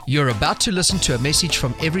You're about to listen to a message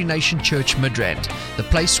from Every Nation Church Midrand, the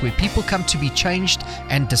place where people come to be changed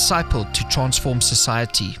and discipled to transform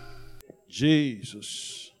society.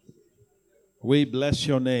 Jesus, we bless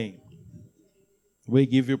your name. We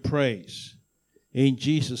give you praise. In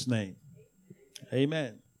Jesus' name.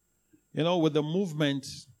 Amen. You know, with the movement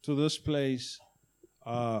to this place,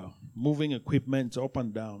 moving equipment up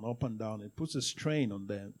and down, it puts a strain on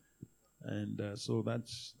them. And so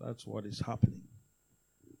that's what is happening.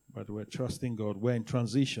 But we're trusting God. We're in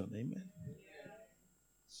transition. Amen.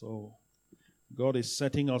 So God is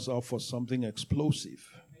setting us up for something explosive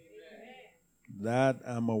that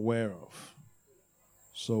I'm aware of.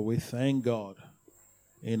 So we thank God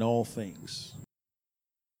in all things.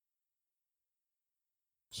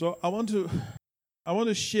 So I want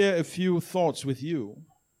to share a few thoughts with you,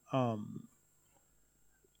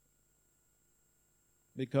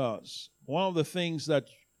 because one of the things that,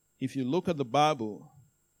 if you look at the Bible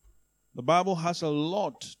has a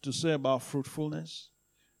lot to say about fruitfulness.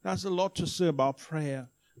 It has a lot to say about prayer,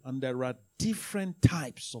 and there are different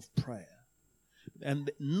types of prayer.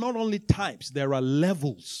 And not only types, there are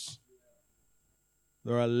levels.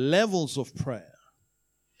 There are levels of prayer.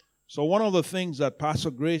 So one of the things that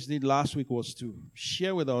Pastor Grace did last week was to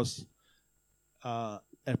share with us a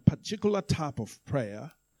particular type of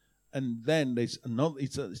prayer, and then there's another.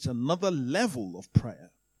 It's another level of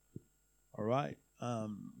prayer. All right,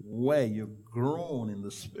 where you've grown in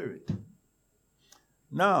the Spirit.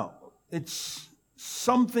 Now it's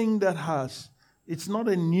something that it's not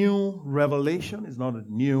a new revelation. It's not a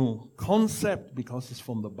new concept because it's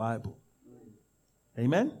from the Bible.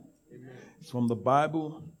 Amen? Amen. It's from the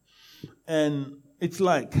Bible. And it's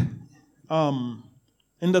like, in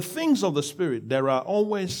the things of the Spirit, there are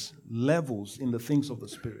always levels in the things of the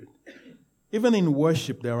Spirit. Even in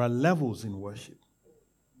worship, there are levels in worship.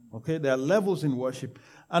 Okay? There are levels in worship.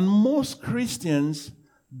 And most Christians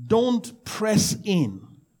don't press in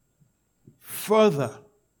further.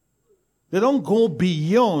 They don't go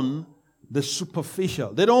beyond the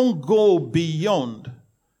superficial. They don't go beyond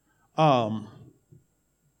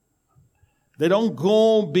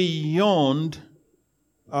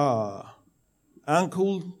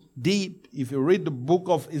ankle deep. If you read the book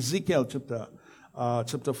of Ezekiel,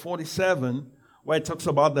 chapter 47, where it talks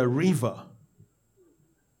about the river.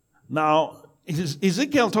 Now,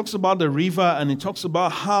 Ezekiel talks about the river, and it talks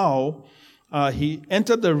about how he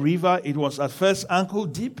entered the river. It was at first ankle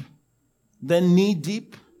deep, then knee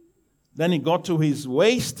deep, then he got to his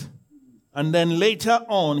waist, and then later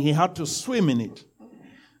on he had to swim in it.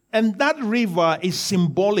 And that river is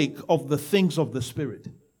symbolic of the things of the Spirit.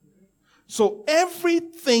 So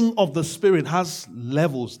everything of the Spirit has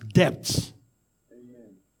levels, depths.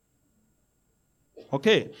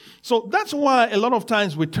 Okay, so that's why a lot of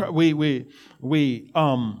times we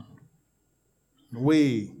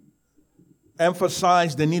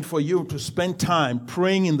emphasize the need for you to spend time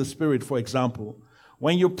praying in the Spirit, for example.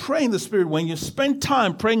 When you pray in the Spirit, when you spend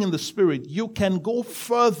time praying in the Spirit, you can go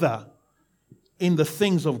further in the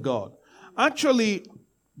things of God. Actually,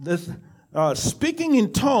 speaking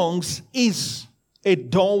in tongues is a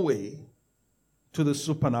doorway to the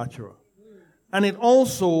supernatural. And it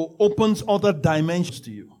also opens other dimensions to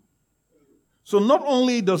you. So not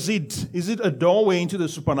only is it a doorway into the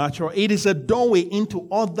supernatural, it is a doorway into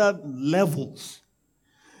other levels.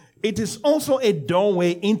 It is also a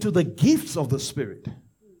doorway into the gifts of the Spirit.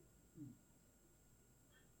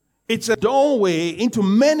 It's a doorway into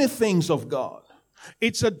many things of God.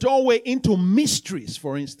 It's a doorway into mysteries,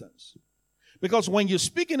 for instance. Because when you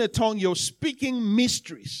speak in a tongue, you're speaking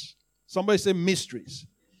mysteries. Somebody say mysteries.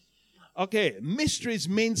 Okay, mysteries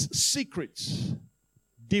means secrets,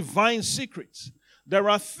 divine secrets. There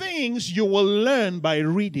are things you will learn by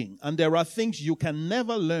reading, and there are things you can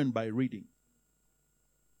never learn by reading.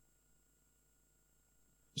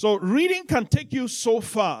 So reading can take you so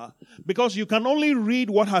far because you can only read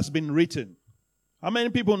what has been written. How many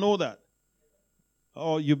people know that?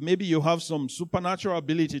 Or maybe you have some supernatural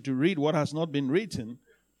ability to read what has not been written.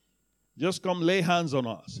 Just come lay hands on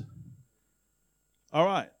us. All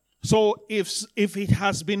right. So if it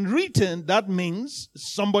has been written, that means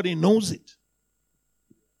somebody knows it.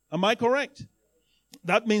 Am I correct?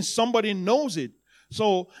 That means somebody knows it.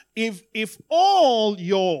 So if all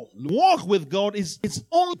your walk with God it's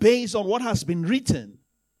only based on what has been written,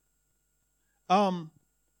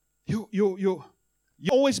 you're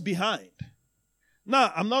always behind.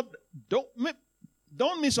 Now,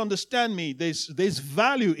 don't misunderstand me. There's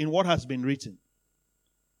value in what has been written.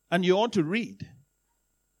 And you ought to read.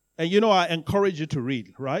 And I encourage you to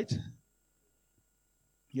read, right?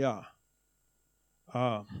 Yeah.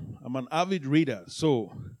 I'm an avid reader,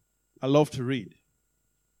 so I love to read.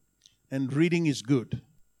 And reading is good.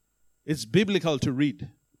 It's biblical to read.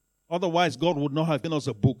 Otherwise, God would not have given us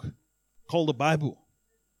a book called the Bible.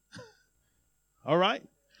 All right?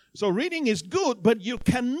 So reading is good, but you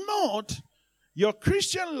cannot, your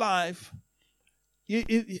Christian life,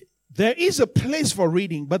 there is a place for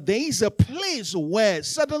reading, but there is a place where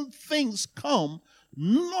certain things come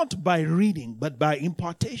not by reading, but by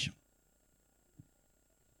impartation.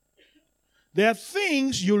 There are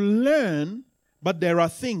things you learn, but there are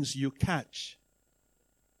things you catch.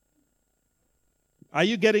 Are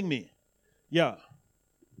you getting me? Yeah.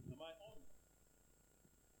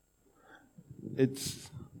 It's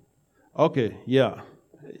okay, yeah.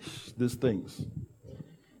 These things.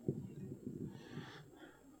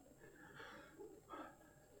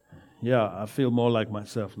 Yeah, I feel more like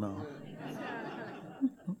myself now.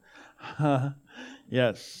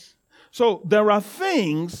 Yes. So there are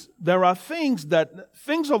things of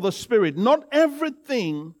the Spirit. Not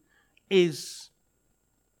everything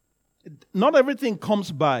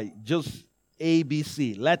comes by just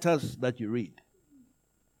ABC, letters that you read.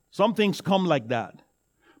 Some things come like that.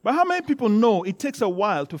 But how many people know it takes a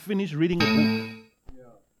while to finish reading a book?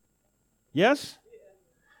 Yes?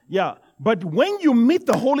 Yeah. But when you meet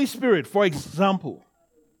the Holy Spirit, for example,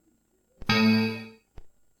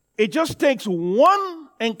 it just takes one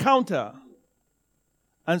encounter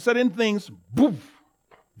and certain things, boom,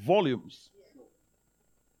 volumes.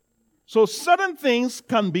 So certain things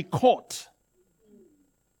can be caught,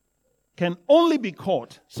 can only be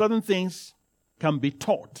caught. Certain things can be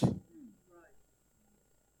taught.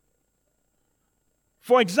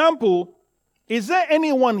 For example, is there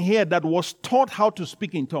anyone here that was taught how to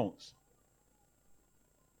speak in tongues?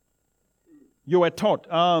 You were taught.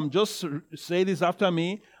 Just say this after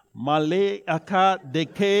me. Male aka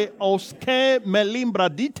deke oske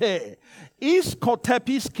melimbradite is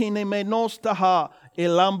kotepis kinemenostaha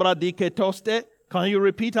elambra dike toste. Can you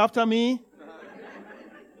repeat after me?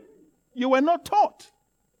 You were not taught.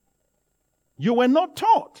 You were not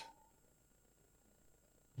taught.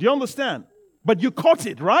 Do you understand? But you caught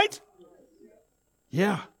it, right?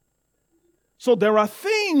 Yeah. So there are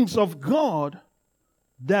things of God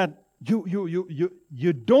that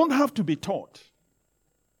you don't have to be taught.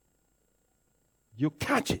 You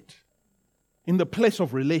catch it in the place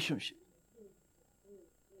of relationship.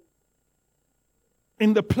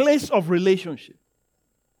 In the place of relationship.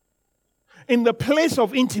 In the place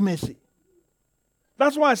of intimacy.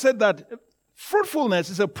 That's why I said that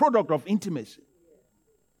fruitfulness is a product of intimacy.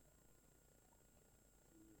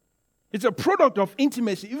 It's a product of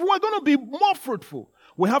intimacy. If we're going to be more fruitful,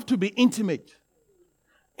 we have to be intimate.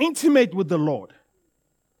 Intimate with the Lord.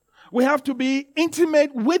 We have to be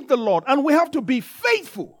intimate with the Lord. And we have to be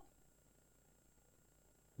faithful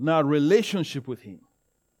in our relationship with Him.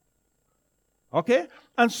 Okay?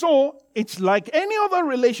 And so, it's like any other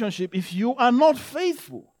relationship. If you are not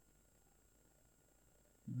faithful,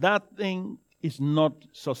 that thing is not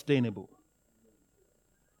sustainable.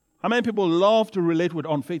 How many people love to relate with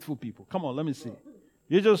unfaithful people? Come on, let me see.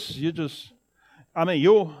 Your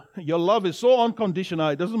love is so unconditional.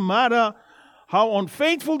 It doesn't matter how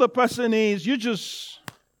unfaithful the person is. You just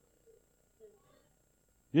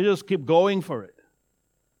keep going for it.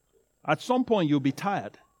 At some point, you'll be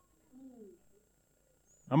tired.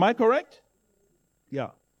 Am I correct?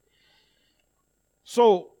 Yeah.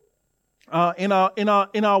 So, in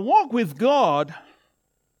our walk with God,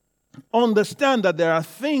 understand that there are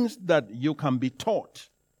things that you can be taught,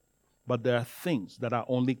 but there are things that are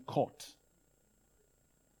only caught.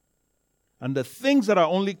 And the things that are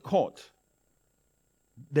only caught,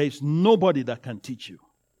 there is nobody that can teach you.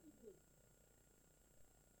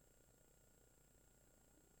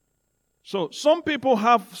 So some people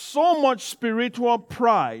have so much spiritual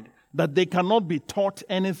pride that they cannot be taught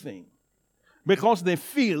anything because they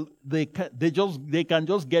feel they can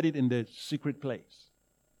just get it in the secret place.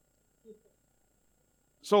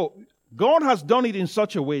 So God has done it in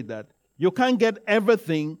such a way that you can't get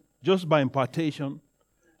everything just by impartation,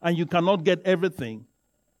 and you cannot get everything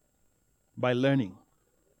by learning.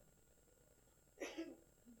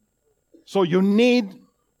 So you need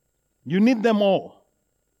them all.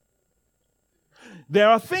 There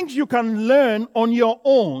are things you can learn on your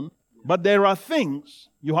own, but there are things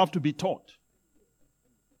you have to be taught.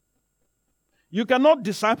 You cannot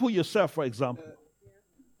disciple yourself, for example.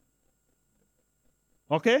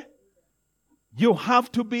 Okay? You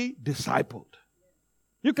have to be discipled.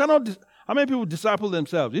 You cannot. How many people disciple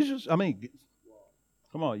themselves?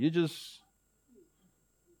 Come on, it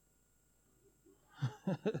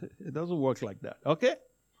doesn't work like that. Okay?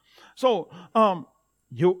 So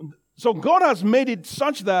God has made it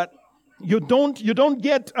such that you don't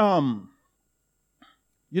get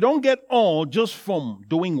all just from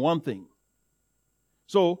doing one thing.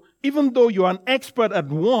 So even though you're an expert at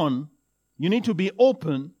one, you need to be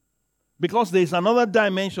open, because there's another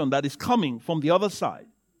dimension that is coming from the other side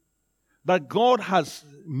that God has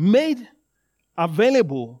made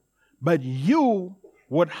available, but you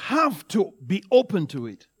would have to be open to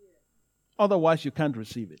it. Otherwise, you can't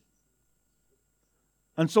receive it.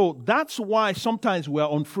 And so that's why sometimes we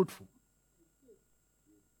are unfruitful.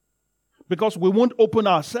 Because we won't open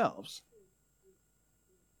ourselves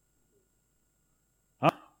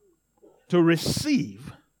to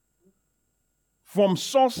receive from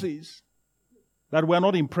sources that we're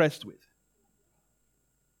not impressed with.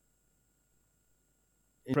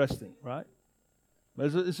 Interesting, right?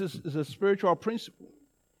 But it's a spiritual principle.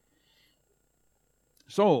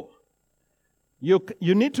 So, you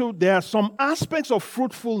need to, there are some aspects of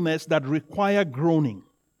fruitfulness that require groaning.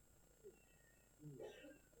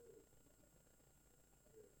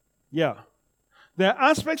 Yeah. There are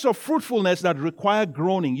aspects of fruitfulness that require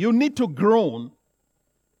groaning. You need to groan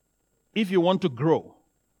if you want to grow.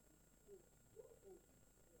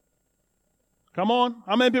 Come on.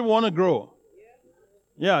 How many people want to grow?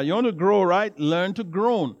 Yeah, you want to grow, right? Learn to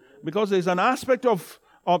groan. Because there's an aspect of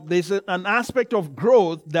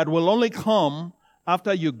growth that will only come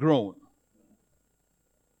after you grown.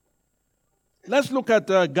 Let's look at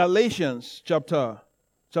Galatians chapter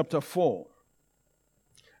 4.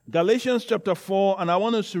 Galatians chapter 4, and I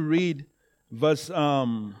want us to read verse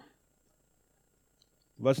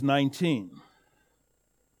 19.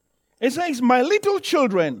 It says, "My little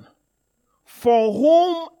children, for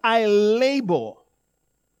whom I labor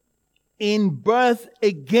in birth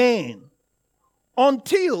again,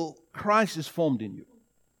 until Christ is formed in you."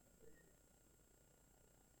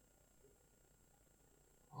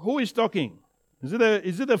 Who is talking? Is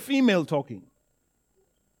it a female talking?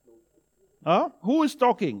 Who is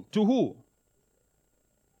talking? To who?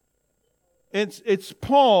 It's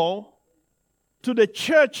Paul to the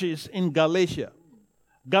churches in Galatia.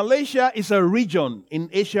 Galatia is a region in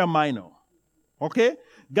Asia Minor. Okay?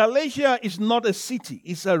 Galatia is not a city,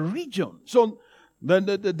 it's a region. So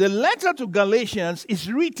the letter to Galatians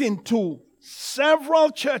is written to several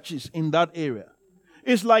churches in that area.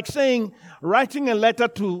 It's like writing a letter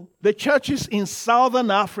to the churches in Southern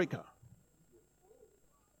Africa.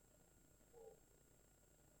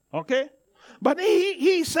 Okay? But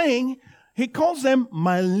he's saying, he calls them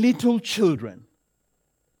my little children,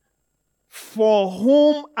 for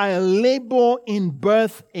whom I labor in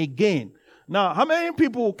birth again. Now, how many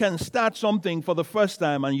people can start something for the first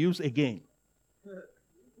time and use again?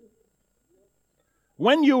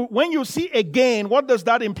 When you see again, what does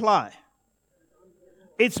that imply?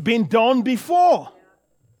 It's been done before.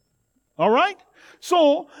 All right?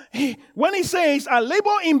 So, when he says, I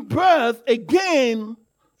labor in birth again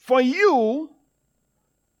for you,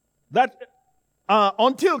 that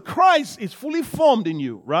until Christ is fully formed in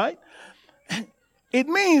you, right? It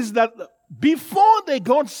means that before they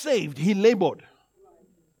got saved, he labored.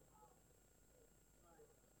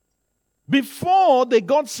 Before they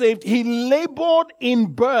got saved, he labored in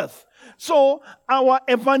birth. So our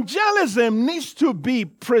evangelism needs to be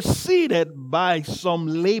preceded by some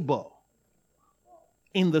labor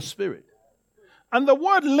in the spirit. And the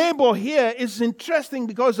word labor here is interesting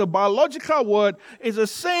because the biological word is the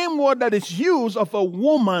same word that is used of a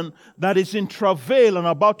woman that is in travail and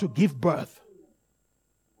about to give birth.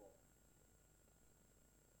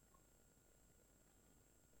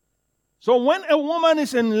 So when a woman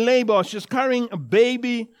is in labor, she's carrying a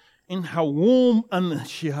baby in her womb and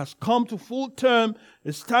she has come to full term.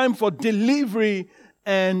 It's time for delivery.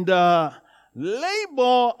 And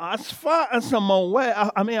labor, as far as I'm aware,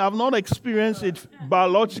 I've not experienced it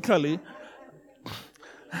biologically.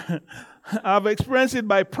 I've experienced it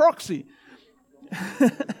by proxy.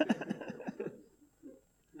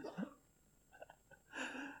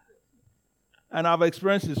 And I've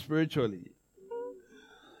experienced it spiritually.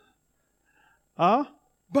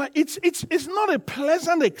 But it's not a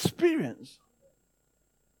pleasant experience.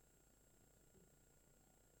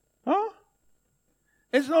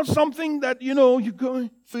 It's not something that, you go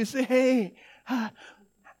through, you say, hey,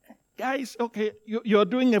 guys, okay, you're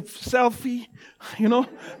doing a selfie, No,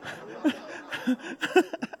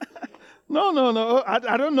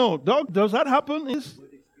 I don't know. Doc, does that happen?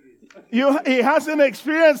 He hasn't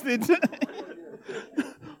experienced it.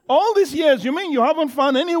 All these years, you mean you haven't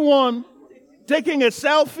found anyone taking a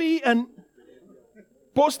selfie and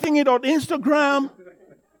posting it on Instagram?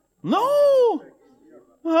 No.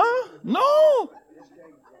 No.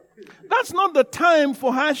 That's not the time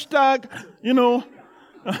for hashtag,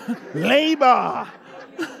 Labor.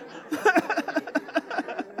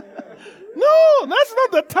 No, that's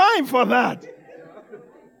not the time for that.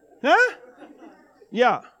 Huh?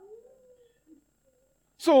 Yeah.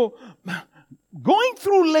 So, going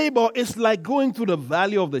through labor is like going through the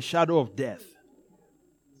valley of the shadow of death.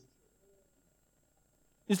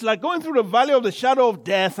 It's like going through the valley of the shadow of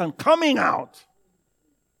death and coming out.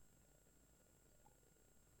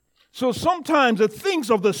 So sometimes the things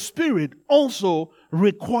of the Spirit also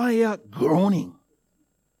require groaning.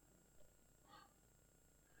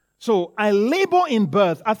 So I labor in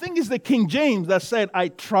birth. I think it's the King James that said, I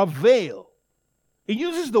travail. It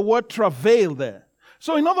uses the word travail there.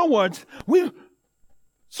 So in other words,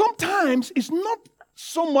 sometimes it's not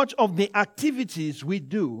so much of the activities we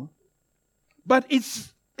do, but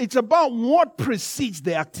it's about what precedes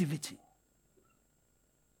the activity.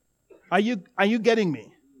 Are you getting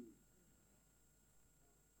me?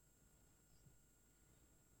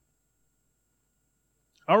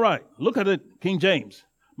 All right, look at it, King James.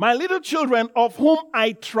 My little children, of whom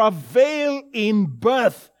I travail in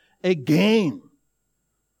birth again.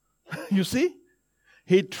 You see?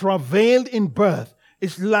 He travailed in birth.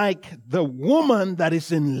 It's like the woman that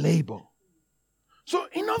is in labor. So,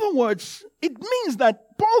 in other words, it means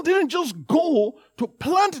that Paul didn't just go to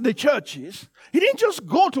plant the churches. He didn't just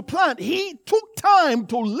go to plant. He took time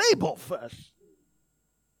to labor first.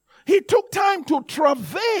 He took time to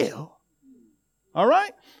travail. All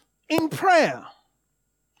right? In prayer.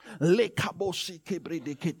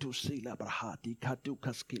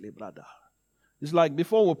 It's like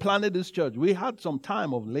before we planted this church, we had some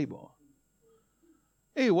time of labor.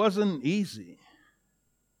 It wasn't easy.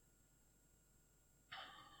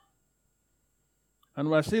 And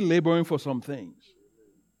we're still laboring for some things.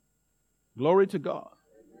 Glory to God.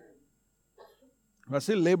 We're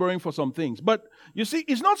still laboring for some things. But you see,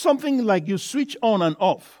 it's not something like you switch on and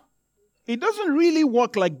off. It doesn't really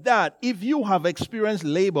work like that if you have experienced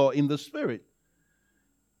labor in the Spirit.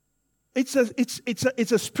 It's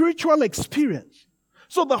a spiritual experience.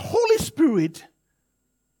 So the Holy Spirit,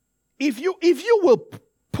 if you will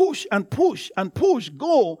push and push and push,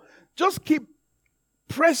 go, just keep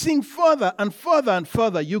pressing further and further and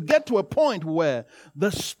further, you get to a point where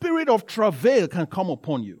the spirit of travail can come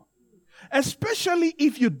upon you. Especially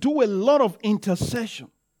if you do a lot of intercession.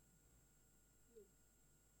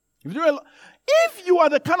 If you are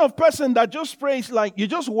the kind of person that just prays, like you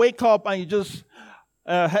just wake up and you just,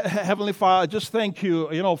 Heavenly Father, just thank you,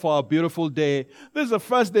 for a beautiful day. This is the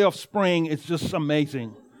first day of spring. It's just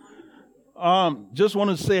amazing. Just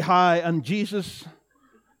want to say hi, and Jesus,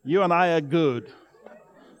 you and I are good.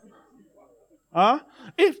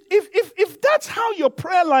 If that's how your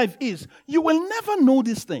prayer life is, you will never know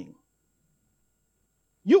this thing.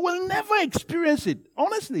 You will never experience it.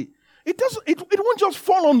 Honestly, it won't just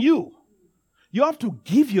fall on you. You have to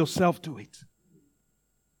give yourself to it.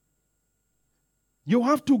 You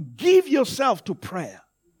have to give yourself to prayer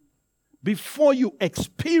before you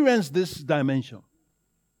experience this dimension.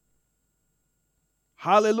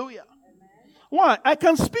 Hallelujah. Amen. Why? I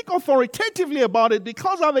can speak authoritatively about it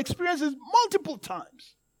because I've experienced it multiple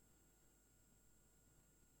times.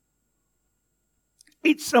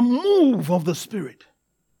 It's a move of the Spirit.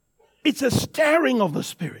 It's a stirring of the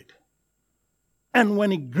Spirit. And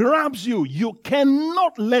when it grabs you, you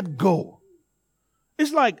cannot let go.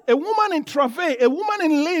 It's like a woman in travail, a woman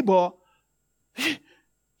in labor,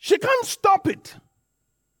 she can't stop it.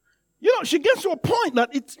 She gets to a point that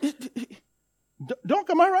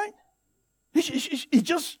am I right?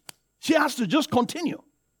 She has to just continue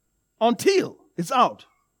until it's out.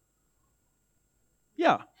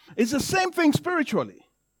 Yeah, it's the same thing spiritually.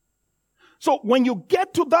 So when you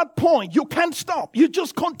get to that point, you can't stop. You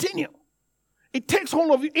just continue. It takes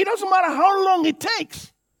hold of you. It doesn't matter how long it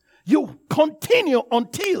takes. You continue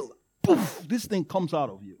until, poof, this thing comes out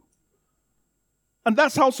of you. And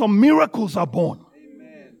that's how some miracles are born.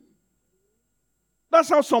 Amen. That's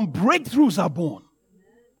how some breakthroughs are born.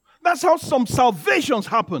 That's how some salvations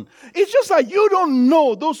happen. It's just that you don't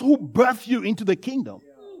know those who birth you into the kingdom.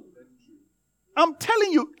 I'm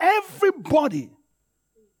telling you, everybody,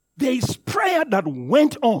 there is prayer that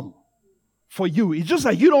went on for you. It's just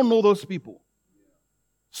that you don't know those people.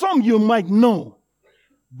 Some you might know.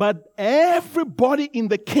 But everybody in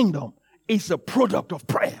the kingdom is a product of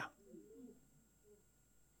prayer.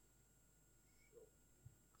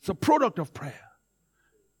 It's a product of prayer.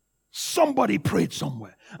 Somebody prayed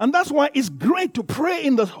somewhere. And that's why it's great to pray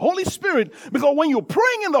in the Holy Spirit. Because when you're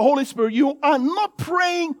praying in the Holy Spirit, you are not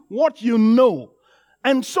praying what you know.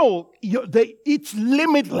 And so it's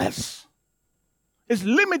limitless. It's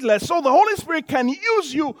limitless. So the Holy Spirit can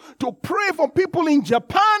use you to pray for people in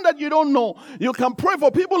Japan that you don't know. You can pray for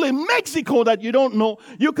people in Mexico that you don't know.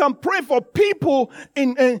 You can pray for people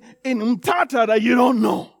in Tata that you don't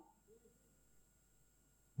know.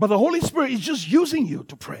 But the Holy Spirit is just using you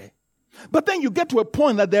to pray. But then you get to a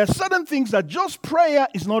point that there are certain things that just prayer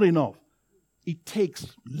is not enough. It takes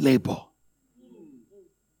labor.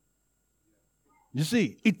 You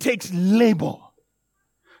see, it takes labor.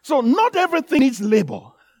 So not everything needs labor,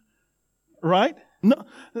 right? No,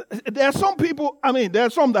 there are some people, there are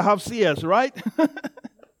some that have CS, right?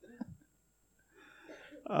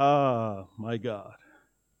 My God.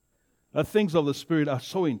 The things of the Spirit are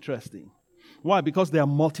so interesting. Why? Because they are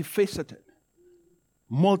multifaceted,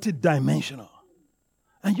 multidimensional.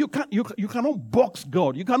 And you cannot box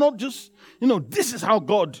God. You cannot just, this is how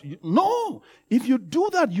God. No. If you do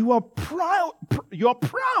that, you are proud. You are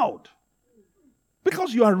proud.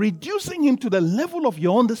 Because you are reducing him to the level of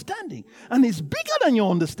your understanding. And it's bigger than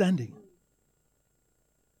your understanding.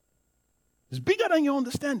 It's bigger than your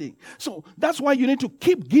understanding. So that's why you need to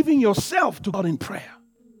keep giving yourself to God in prayer.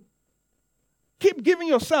 Keep giving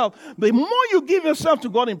yourself. The more you give yourself to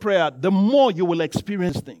God in prayer, the more you will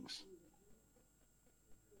experience things.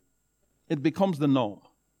 It becomes the norm.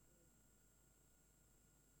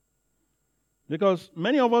 Because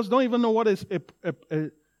many of us don't even know what is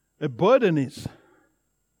a burden is.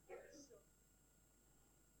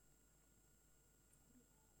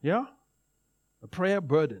 Yeah? A prayer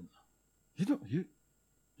burden. You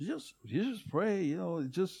just pray,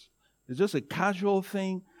 it's just a casual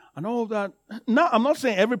thing and all of that. Now, I'm not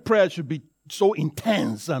saying every prayer should be so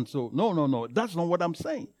intense and so. No. That's not what I'm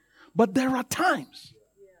saying. But there are times.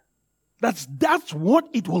 That's what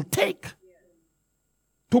it will take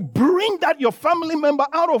to bring that your family member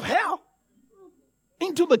out of hell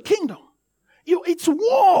into the kingdom. It's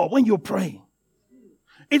war when you're praying.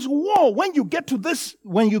 It's war when you get to this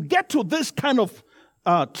kind of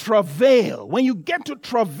travail, when you get to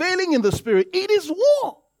travailing in the Spirit, it is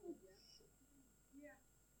war.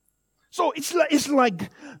 So it's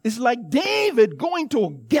like David going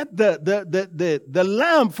to get the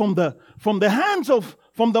lamb from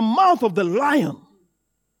the mouth of the lion.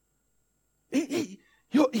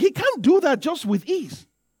 He can't do that just with ease.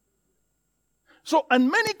 So, and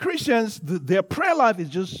many Christians, their prayer life is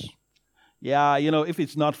just, if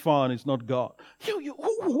it's not fun, it's not God.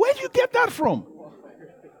 Where do you get that from?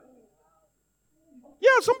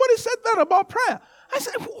 Yeah, somebody said that about prayer. I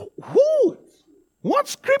said, who? What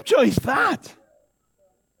scripture is that?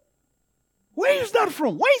 Where is that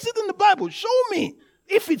from? Where is it in the Bible? Show me.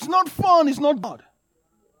 If it's not fun, it's not God.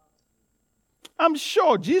 I'm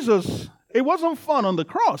sure Jesus, it wasn't fun on the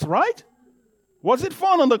cross, right? Was it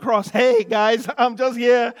fun on the cross? Hey, guys, I'm just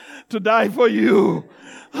here to die for you.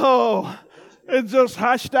 Oh, it's just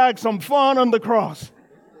hashtag some fun on the cross.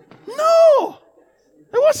 No,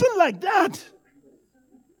 it wasn't like that.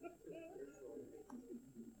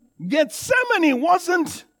 Gethsemane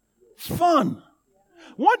wasn't fun.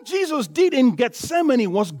 What Jesus did in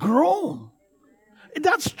Gethsemane was groan.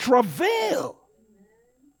 That's travail.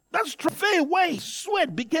 That's travail where his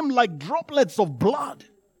sweat became like droplets of blood.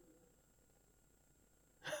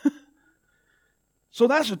 So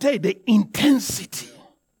that should tell you the intensity.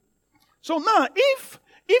 So now, if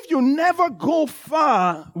you never go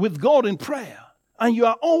far with God in prayer, and you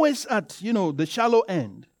are always at, the shallow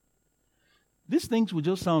end, these things will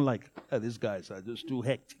just sound like, these guys are just too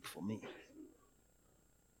hectic for me.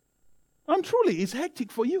 And truly, it's hectic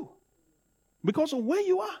for you because of where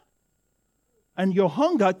you are. And your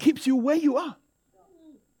hunger keeps you where you are.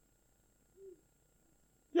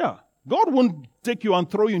 Yeah. God won't take you and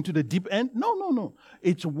throw you into the deep end. No.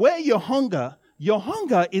 It's where your hunger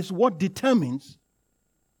is what determines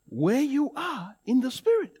where you are in the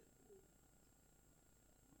Spirit.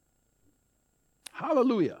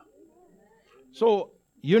 Hallelujah. So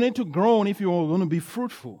you need to groan if you're going to be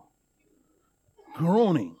fruitful.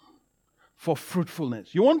 Groaning for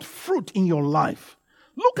fruitfulness. You want fruit in your life.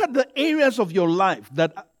 Look at the areas of your life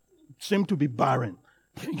that seem to be barren.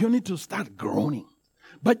 You need to start groaning.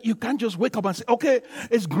 But you can't just wake up and say, okay,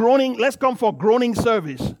 it's groaning. Let's come for groaning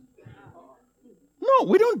service. No,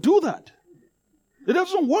 we don't do that. It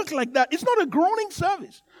doesn't work like that. It's not a groaning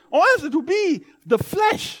service. Or else it will be the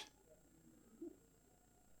flesh.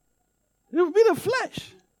 It will be the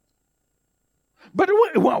flesh. But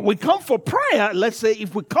when we come for prayer, let's say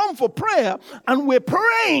if we come for prayer and we're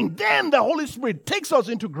praying, then the Holy Spirit takes us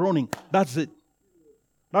into groaning. That's it.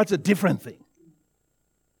 That's a different thing.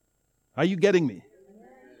 Are you getting me?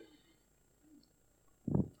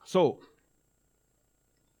 So,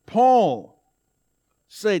 Paul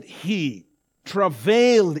said he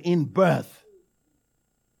travailed in birth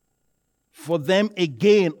for them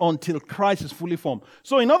again until Christ is fully formed.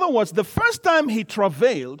 So in other words, the first time he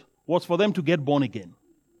travailed was for them to get born again.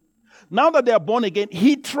 Now that they are born again,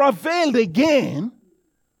 he travailed again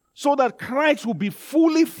so that Christ will be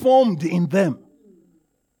fully formed in them.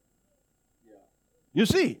 You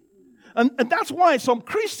see? And that's why some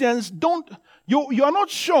Christians don't, you are not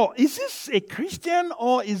sure, is this a Christian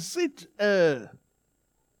or is it, is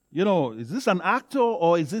this an actor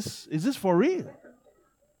or is this for real?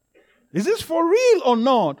 Is this for real or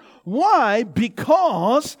not? Why?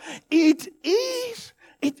 Because if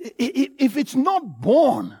it's not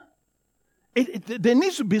born, there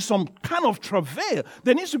needs to be some kind of travail.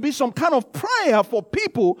 There needs to be some kind of prayer for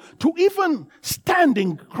people to even stand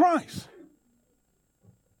in Christ.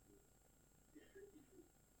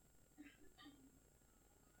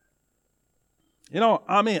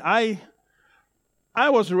 I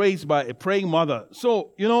was raised by a praying mother.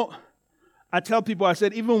 So, I tell people, I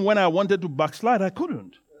said, even when I wanted to backslide, I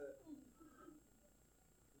couldn't.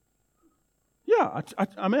 Yeah,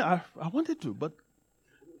 I wanted to, but...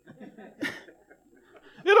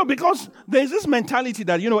 because there's this mentality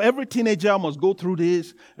that, every teenager must go through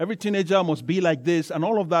this, every teenager must be like this, and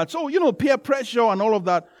all of that. So, peer pressure and all of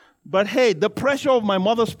that. But hey, the pressure of my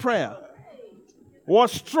mother's prayer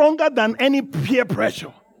was stronger than any peer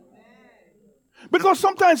pressure. Because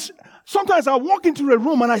sometimes I walk into a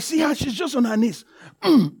room and I see her, she's just on her knees.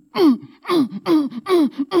 And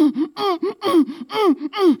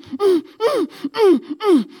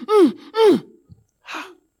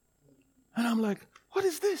I'm like, what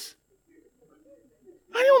is this?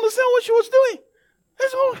 I didn't understand what she was doing.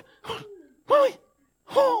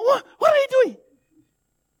 What are you doing?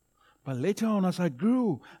 But later on, as I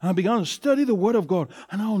grew, and I began to study the Word of God,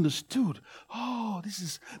 and I understood,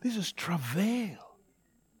 this is travail.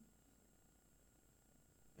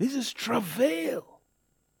 This is travail.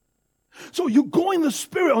 So you go in the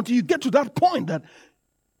Spirit until you get to that point that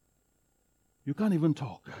you can't even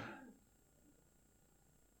talk.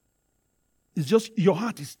 It's just, your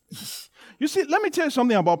heart is... You see, let me tell you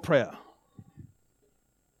something about prayer.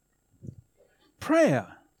 Prayer,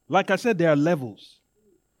 like I said, there are levels.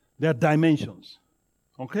 There are dimensions.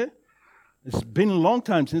 Okay? It's been a long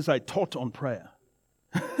time since I taught on prayer.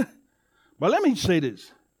 But let me say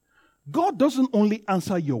this. God doesn't only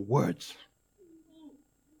answer your words.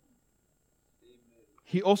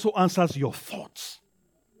 He also answers your thoughts.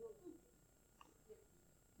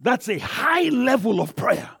 That's a high level of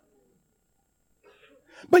prayer.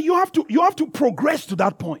 But you have to progress to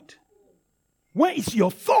that point. Where is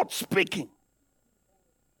your thought speaking?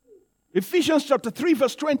 Ephesians chapter 3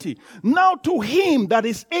 verse 20. Now to him that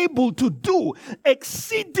is able to do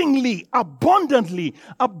exceedingly abundantly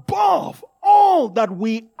above all that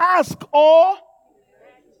we ask or...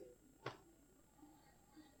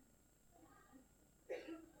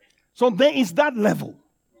 So there is that level.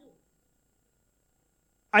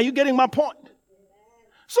 Are you getting my point?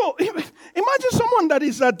 So imagine someone that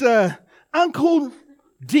is at ankle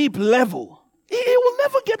deep level. He will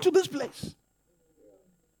never get to this place.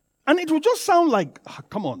 And it will just sound like,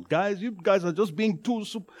 come on, guys, you guys are just being too,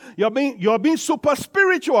 you're being super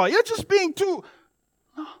spiritual. You're just being too.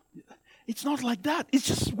 No, it's not like that. It's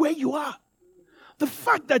just where you are. The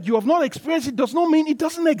fact that you have not experienced it does not mean it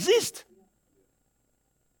doesn't exist.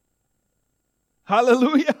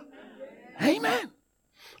 Hallelujah. Amen.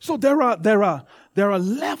 So there are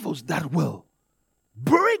levels that will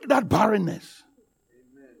break that barrenness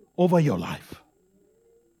over your life.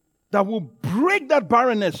 That will break that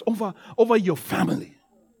barrenness over your family.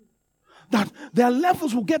 That there are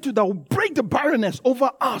levels we'll get to that will break the barrenness over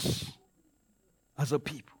us as a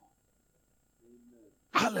people.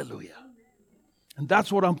 Hallelujah. And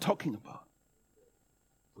that's what I'm talking about.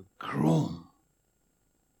 We're grown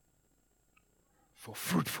for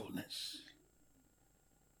fruitfulness.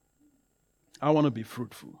 I want to be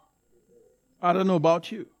fruitful. I don't know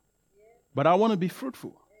about you, but I want to be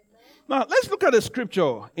fruitful. Now, let's look at the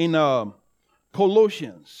scripture in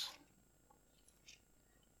Colossians.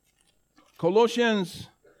 Colossians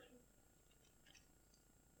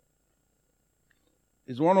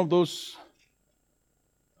is one of those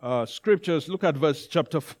scriptures. Look at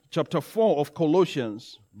chapter 4 of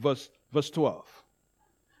Colossians, verse 12.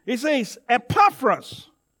 It says, Epaphras,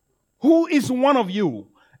 who is one of you,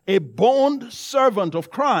 a bond servant of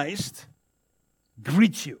Christ,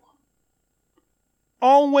 greets you.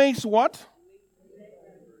 Always what?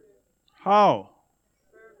 How?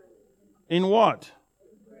 In what?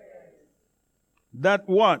 That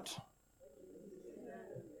what?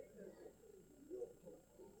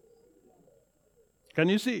 Can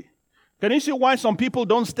you see? Can you see why some people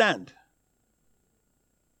don't stand?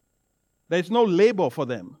 There's no labor for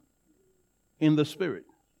them in the spirit.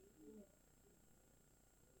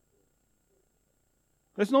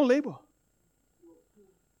 There's no labor.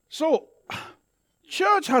 So,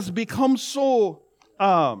 church has become so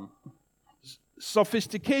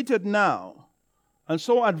sophisticated now and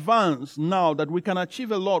so advanced now that we can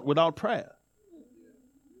achieve a lot without prayer.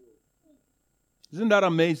 Isn't that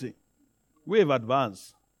amazing? We have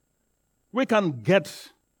advanced. We can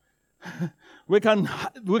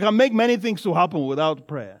make many things to happen without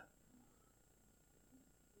prayer.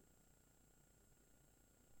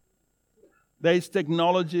 There is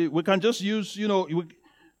technology. We can just use,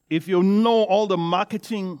 if you know all the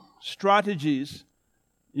marketing strategies,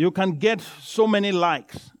 you can get so many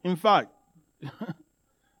likes. In fact,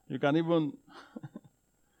 you can even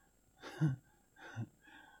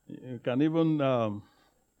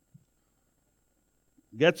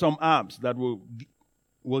get some apps that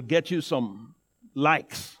will get you some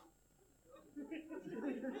likes.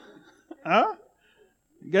 Huh?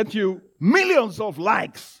 Get you millions of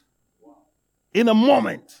likes in a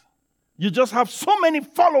moment. You just have so many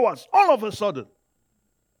followers all of a sudden.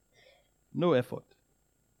 No effort.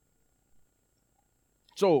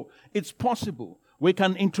 So it's possible we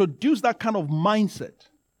can introduce that kind of mindset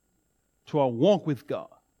to our walk with God,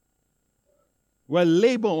 where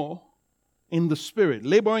laboring in the spirit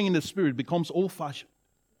becomes old-fashioned.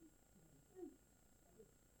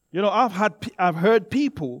 I've heard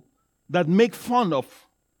people that make fun of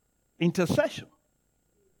intercession.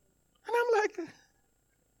 And I'm like,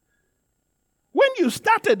 when you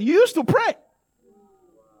started, you used to pray.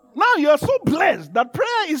 Now you are so blessed that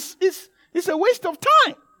prayer is a waste of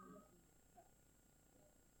time.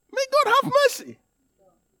 May God have mercy.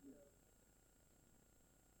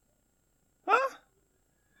 Huh?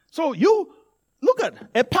 So you look at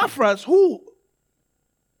Epaphras, who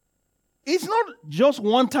is not just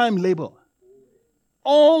one-time labor,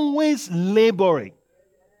 always laboring.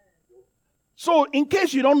 So in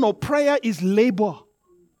case you don't know, prayer is labor.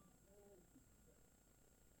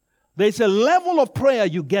 There's a level of prayer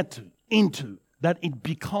you get into that it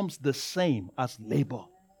becomes the same as labor.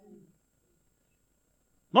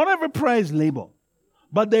 Not every prayer is labor,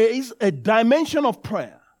 but there is a dimension of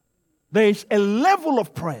prayer. There is a level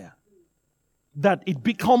of prayer that it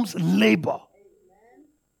becomes labor.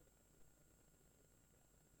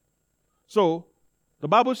 So, the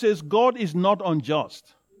Bible says God is not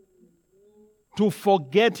unjust to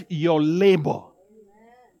forget your labor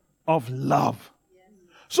of love.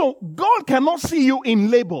 So, God cannot see you in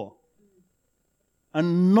labor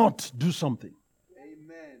and not do something.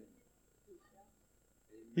 Amen.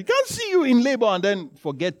 He can't see you in labor and then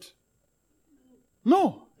forget.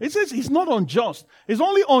 No. It says He's not unjust. It's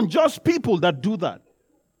only unjust people that do that.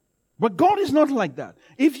 But God is not like that.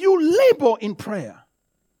 If you labor in prayer,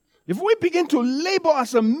 if we begin to labor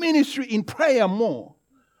as a ministry in prayer more,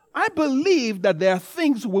 I believe that there are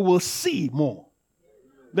things we will see more.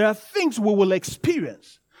 There are things we will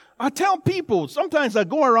experience. I tell people, sometimes I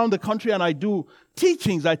go around the country and I do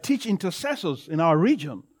teachings. I teach intercessors in our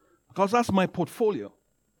region because that's my portfolio.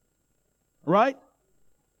 Right?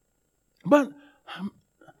 But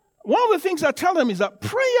one of the things I tell them is that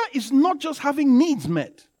prayer is not just having needs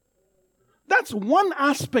met. That's one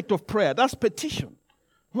aspect of prayer. That's petition.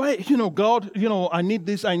 Right? God, I need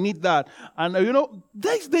this, I need that. And,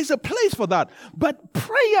 there's a place for that. But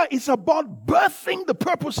prayer is about birthing the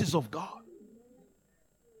purposes of God.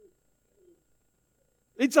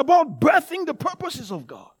 It's about birthing the purposes of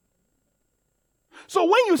God. So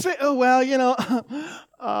when you say, oh, well,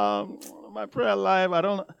 my prayer life,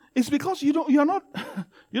 it's because you don't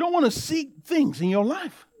want to see things in your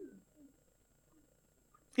life.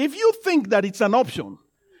 If you think that it's an option,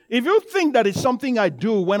 if you think that it's something I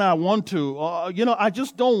do when I want to, or, I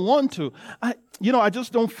just don't want to, I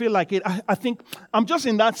just don't feel like it. I think I'm just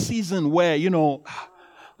in that season where,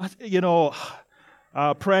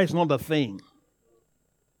 prayer is not the thing.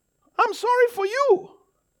 I'm sorry for you.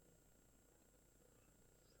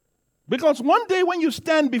 Because one day when you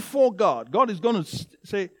stand before God, God is going to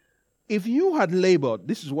say, if you had labored,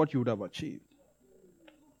 this is what you would have achieved.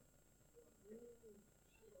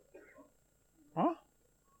 Huh?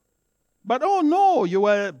 But oh no, you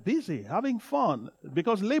were busy having fun.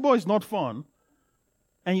 Because labor is not fun.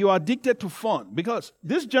 And you are addicted to fun. Because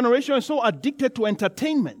this generation is so addicted to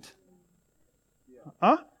entertainment.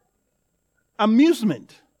 Huh?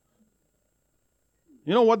 Amusement.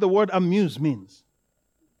 You know what the word amuse means?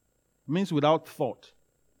 It means without thought.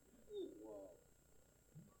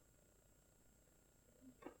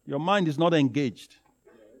 Your mind is not engaged.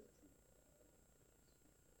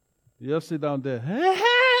 You just sit down there.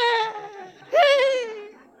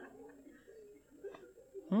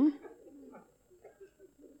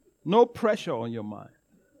 No pressure on your mind.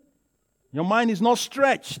 Your mind is not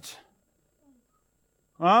stretched.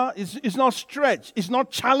 It's not stretched. It's not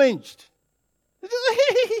challenged.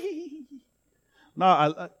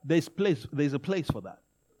 Now, there's a place for that.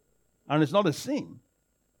 And it's not a sin.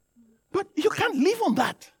 But you can't live on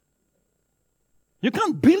that. You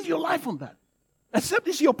can't build your life on that. Except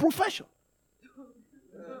it's your profession.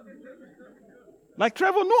 Like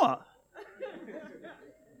Trevor Noah.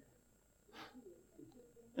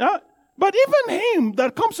 Yeah? But even him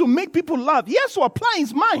that comes to make people laugh, he has to apply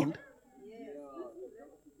his mind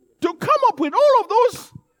to come up with all of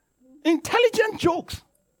those intelligent jokes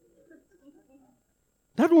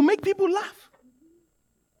that will make people laugh.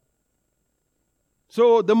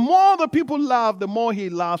 So the more the people laugh, the more he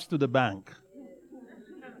laughs to the bank.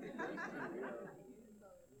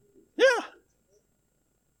 Yeah.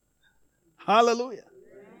 Hallelujah.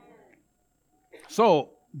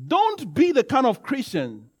 So don't be the kind of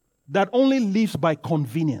Christian that only lives by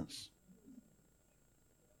convenience.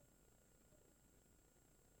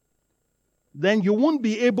 Then you won't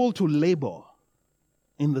be able to labor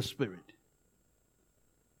in the Spirit.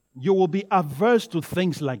 You will be averse to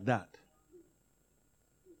things like that.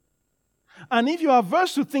 And if you're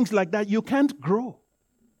averse to things like that, you can't grow.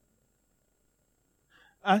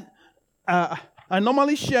 I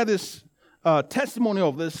normally share this testimony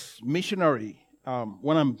of this missionary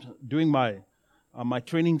when I'm doing my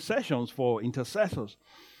training sessions for intercessors.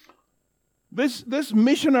 This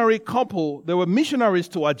missionary couple, they were missionaries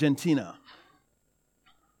to Argentina.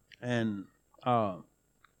 And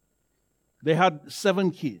they had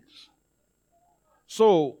 7 kids.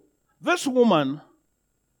 So this woman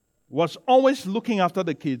was always looking after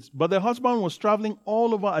the kids, but the husband was traveling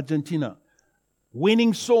all over Argentina,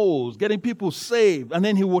 winning souls, getting people saved, and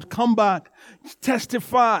then he would come back,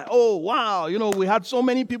 testify, oh, wow, we had so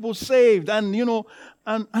many people saved, and,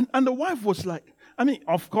 and the wife was like,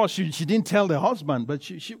 of course, she didn't tell the husband, but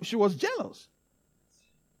she was jealous.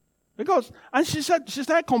 And she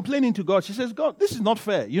started complaining to God. She says, God, this is not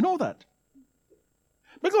fair. You know that.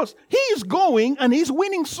 Because he is going and he's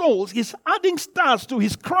winning souls. He's adding stars to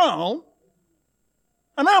his crown.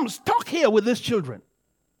 And I'm stuck here with these children.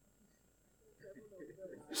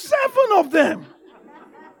 7 of them.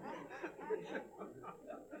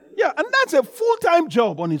 Yeah, and that's a full-time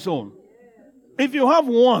job on its own. If you have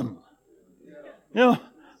one. I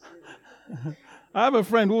have a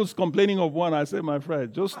friend who's complaining of one. I say, my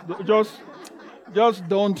friend, just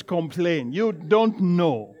don't complain. You don't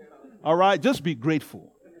know. All right? Just be grateful.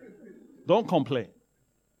 Don't complain.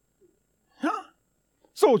 Huh?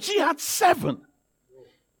 So she had 7.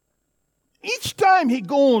 Each time he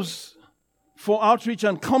goes for outreach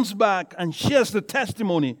and comes back and shares the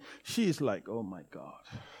testimony, she is like, oh my God,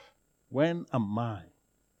 when am I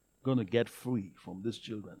going to get free from these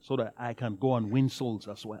children so that I can go and win souls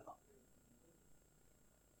as well?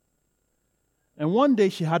 And one day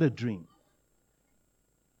she had a dream.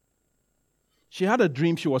 She had a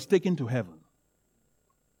dream she was taken to heaven.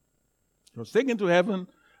 She was taken to heaven,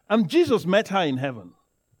 and Jesus met her in heaven.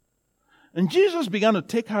 And Jesus began to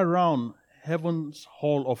take her around heaven's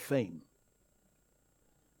hall of fame.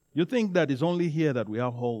 You think that it's only here that we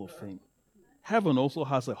have hall of fame? Heaven also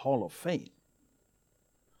has a hall of fame.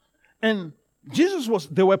 And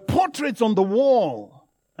there were portraits on the wall,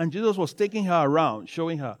 and Jesus was taking her around,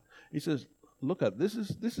 showing her. He says, look at this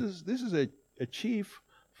is a chief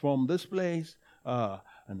from this place,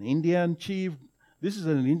 an Indian chief. This is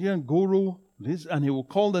an Indian guru. And he will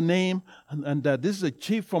call the name. And this is a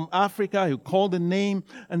chief from Africa. He will call the name.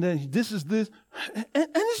 And then this is this. And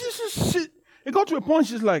it's just, it got to a point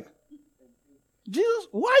she's like, Jesus,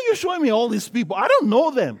 why are you showing me all these people? I don't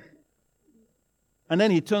know them. And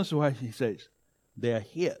then he turns to her and he says, they are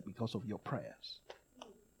here because of your prayers.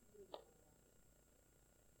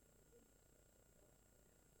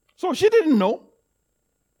 So she didn't know.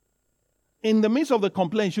 In the midst of the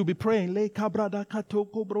complaint, she'll be praying.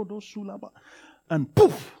 And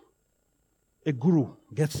poof, a guru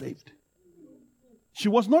gets saved. She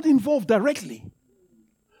was not involved directly.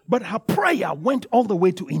 But her prayer went all the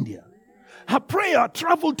way to India. Her prayer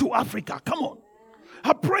traveled to Africa. Come on.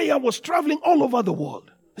 Her prayer was traveling all over the world.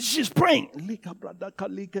 She's praying.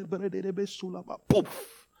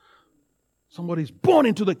 Poof. Somebody's born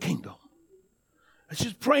into the kingdom. And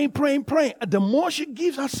she's praying. And the more she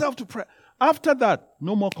gives herself to prayer, after that,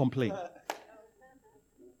 no more complaint.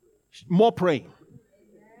 More praying.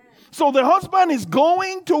 So the husband is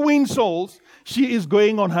going to win souls. She is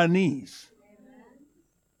going on her knees.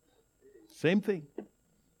 Same thing.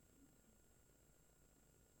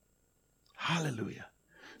 Hallelujah.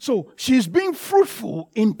 So she's being fruitful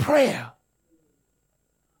in prayer.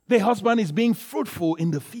 The husband is being fruitful in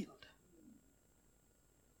the field.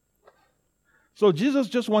 So Jesus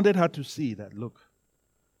just wanted her to see that, look,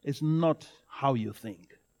 it's not how you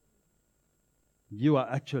think. You are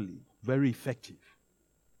actually very effective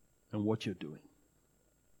in what you're doing.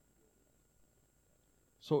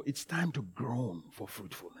 So it's time to groan for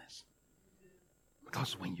fruitfulness.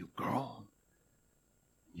 Because when you groan,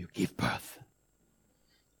 you give birth.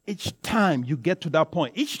 Each time you get to that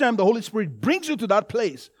point, each time the Holy Spirit brings you to that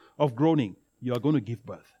place of groaning, you are going to give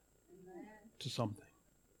birth to something.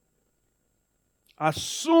 As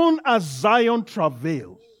soon as Zion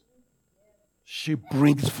travails, she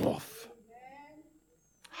brings forth.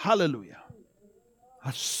 Hallelujah.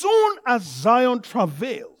 As soon as Zion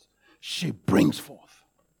travails, she brings forth.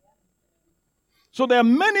 So there are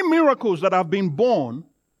many miracles that have been born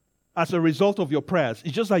as a result of your prayers.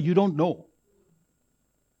 It's just that you don't know.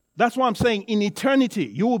 That's why I'm saying in eternity,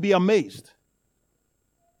 you will be amazed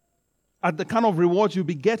at the kind of rewards you'll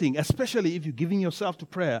be getting, especially if you're giving yourself to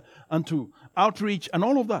prayer and to outreach and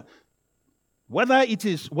all of that.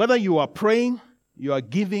 Whether you are praying, you are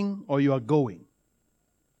giving, or you are going,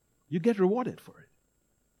 you get rewarded for it.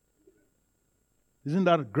 Isn't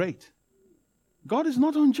that great? God is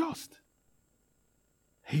not unjust.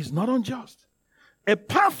 He's not unjust.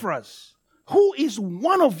 Epaphras, who is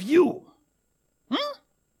one of you,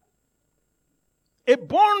 a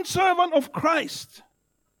born servant of Christ,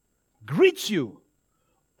 greets you,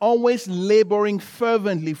 always laboring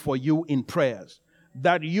fervently for you in prayers,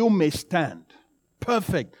 that you may stand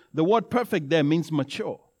perfect. The word perfect there means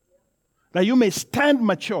mature. That you may stand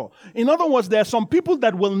mature. In other words, there are some people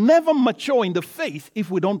that will never mature in the faith if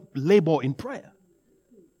we don't labor in prayer.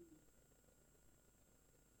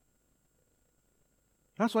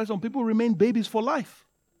 That's why some people remain babies for life.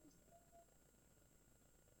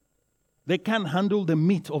 They can't handle the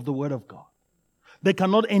meat of the Word of God. They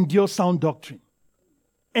cannot endure sound doctrine.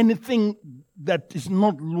 Anything that is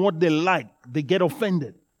not what they like, they get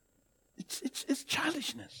offended. It's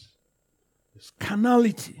childishness. It's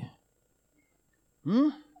carnality.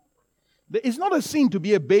 It's not a sin to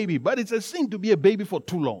be a baby, but it's a sin to be a baby for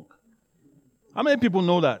too long. How many people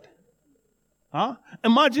know that?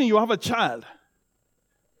 Imagine you have a child.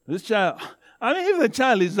 This child, if the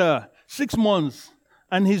child is 6 months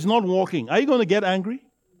and he's not walking, are you going to get angry?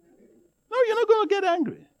 No, you're not going to get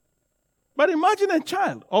angry. But imagine a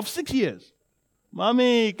child of 6 years.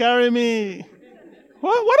 Mommy, carry me.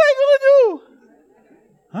 What are you going to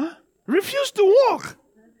do? Refuse to walk.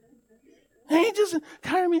 And he just,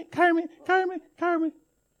 carry me.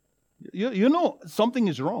 You know something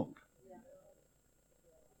is wrong.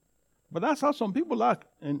 But that's how some people are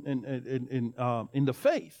in the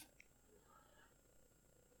faith.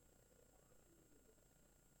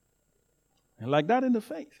 And like that in the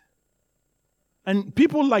faith. And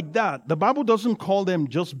people like that, the Bible doesn't call them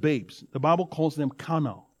just babes. The Bible calls them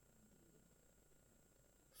carnal.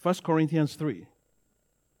 1 Corinthians 3.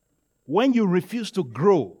 When you refuse to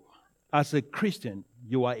grow as a Christian,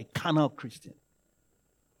 you are a carnal Christian.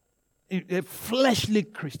 A fleshly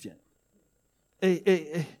Christian.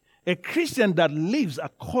 A Christian that lives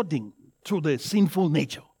according to the sinful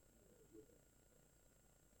nature.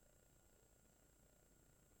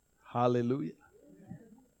 Hallelujah.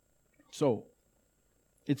 So,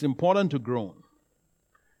 it's important to groan.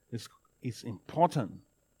 It's important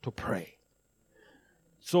to pray.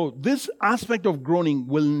 So, this aspect of groaning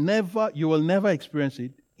you will never experience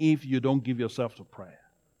it if you don't give yourself to prayer.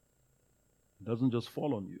 It doesn't just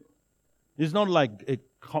fall on you. It's not like a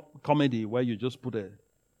comedy where you just put a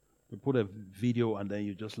video and then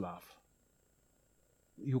you just laugh.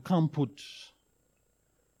 You can't put...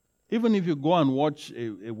 Even if you go and watch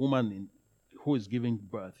a woman who is giving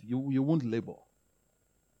birth, you won't labor.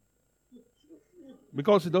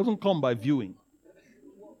 Because it doesn't come by viewing.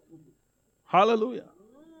 Hallelujah.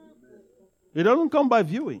 It doesn't come by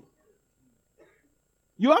viewing.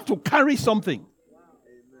 You have to carry something.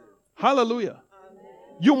 Hallelujah.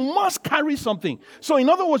 You must carry something. So in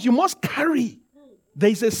other words, you must carry. There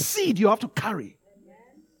is a seed you have to carry.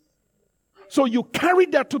 So you carry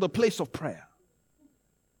that to the place of prayer.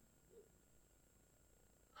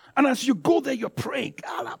 And as you go there, you're praying.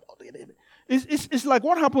 It's like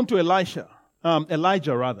what happened to Elijah. You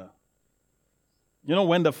know,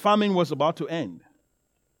 when the famine was about to end.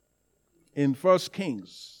 In 1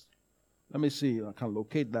 Kings. Let me see if I can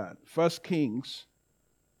locate that. 1 Kings.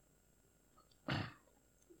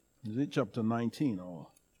 Is it chapter 19 or?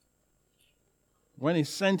 When he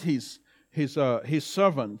sent his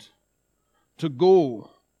servant to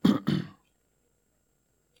go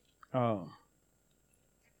to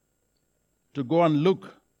go and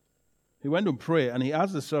look. He went to pray and he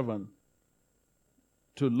asked the servant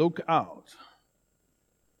to look out.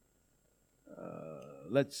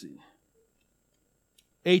 Let's see.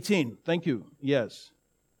 18. Thank you. Yes.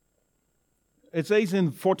 It says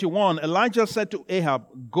in 41, Elijah said to Ahab,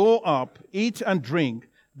 go up, eat and drink.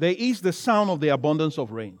 There is the sound of the abundance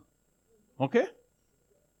of rain. Okay?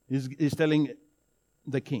 He's telling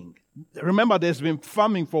the king. Remember, there's been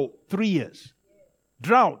famine for 3 years.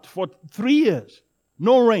 Drought for 3 years.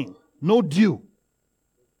 No rain, no dew.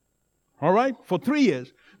 All right? For 3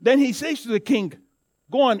 years. Then he says to the king,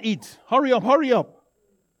 go and eat. Hurry up, hurry up.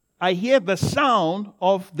 I hear the sound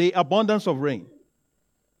of the abundance of rain.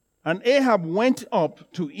 And Ahab went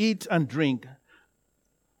up to eat and drink.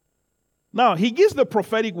 Now, he gives the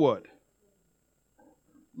prophetic word.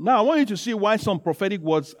 Now, I want you to see why some prophetic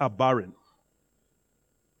words are barren.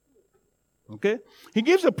 Okay? He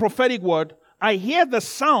gives a prophetic word. I hear the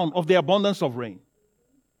sound of the abundance of rain.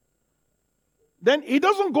 Then he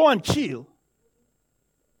doesn't go and chill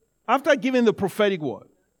after giving the prophetic word.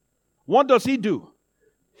 What does he do?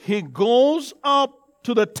 He goes up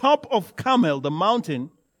to the top of Carmel, the mountain.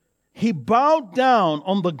 He bowed down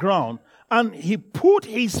on the ground and he put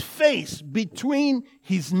his face between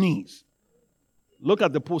his knees. Look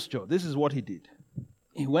at the posture. This is what he did.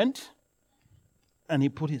 He went and he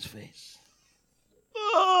put his face.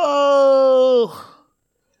 Oh,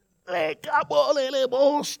 that's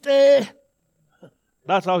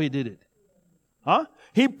how he did it. Huh?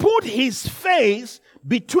 He put his face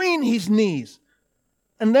between his knees.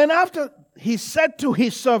 And then after, he said to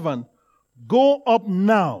his servant, go up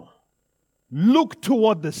now, look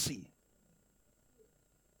toward the sea.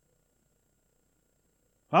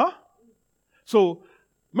 Huh? So,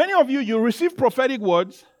 many of you receive prophetic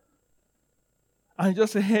words and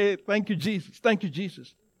just say, hey, thank you, Jesus. Thank you,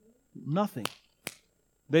 Jesus. Nothing.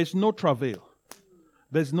 There's no travail.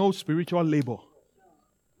 There's no spiritual labor.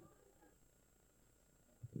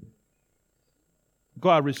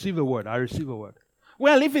 God, I receive a word. I receive a word.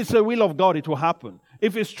 Well, if it's the will of God, it will happen.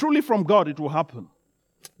 If it's truly from God, it will happen.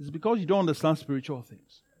 It's because you don't understand spiritual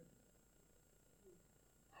things.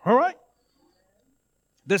 All right?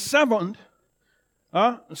 The servant,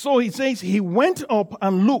 so he says, he went up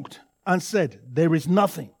and looked and said, there is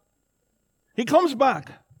nothing. He comes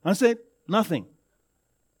back and said, nothing.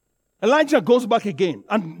 Elijah goes back again.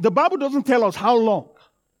 And the Bible doesn't tell us how long.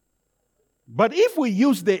 But if we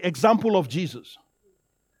use the example of Jesus,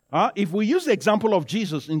 if we use the example of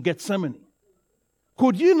Jesus in Gethsemane,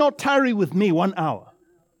 could you not tarry with me 1 hour?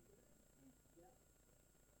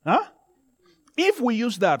 If we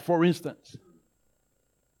use that, for instance,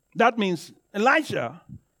 that means Elijah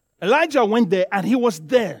went there and he was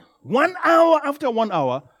there 1 hour after 1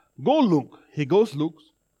 hour. Go look. He goes, looks.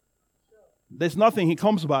 There's nothing. He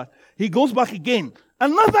comes back. He goes back again.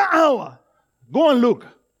 Another hour. Go and look.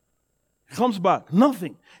 He comes back.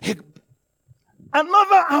 Nothing.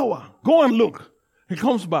 Another hour. Go and look. He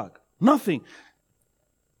comes back. Nothing.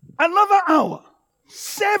 Another hour.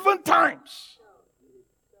 7 times.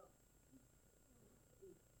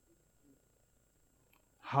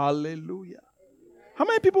 Hallelujah. How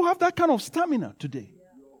many people have that kind of stamina today?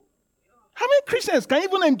 How many Christians can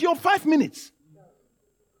even endure 5 minutes?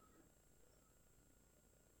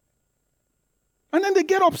 And then they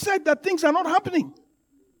get upset that things are not happening.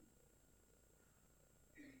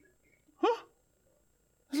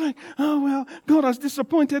 It's like, oh, well, God has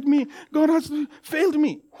disappointed me. God has failed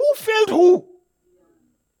me. Who failed who?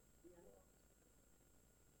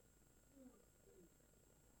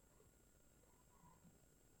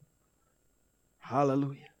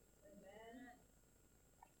 Hallelujah.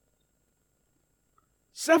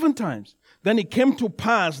 7 times. Then it came to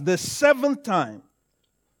pass the 7th time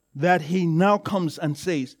that he now comes and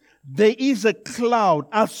says, there is a cloud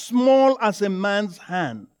as small as a man's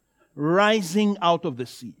hand rising out of the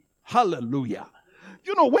sea. Hallelujah.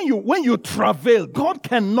 You know, when you travail, God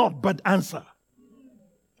cannot but answer.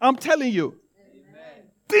 I'm telling you. Amen.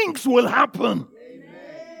 Things will happen.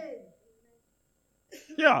 Amen.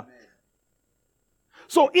 Yeah.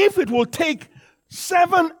 So if it will take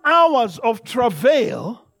 7 hours of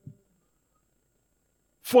travail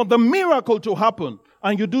for the miracle to happen,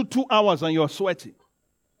 and you do 2 hours and you're sweating,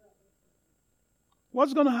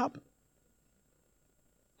 what's going to happen?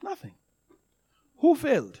 Nothing. Who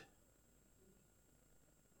failed?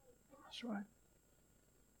 That's right.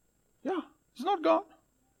 Yeah, it's not God.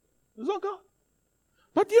 It's not God.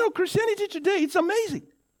 But you know, Christianity today, it's amazing.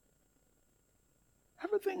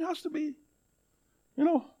 Everything has to be,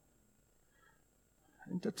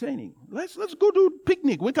 entertaining. Let's go do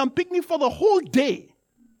picnic. We can picnic for the whole day.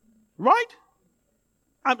 Right?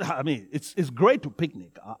 I mean, it's great to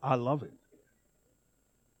picnic. I love it.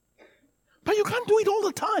 But you can't do it all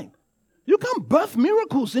the time. You can't birth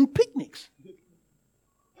miracles in picnics. Do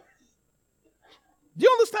you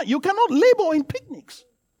understand? You cannot labor in picnics.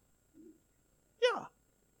 Yeah.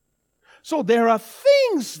 So there are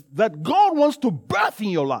things that God wants to birth in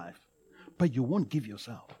your life, but you won't give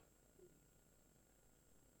yourself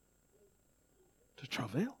to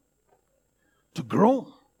travail, to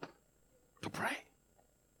grow, to pray.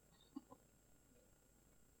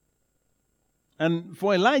 And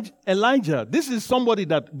for Elijah, this is somebody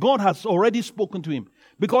that God has already spoken to him,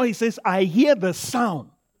 because he says, I hear the sound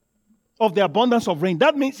of the abundance of rain.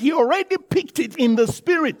 That means he already picked it in the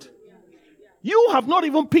spirit. You have not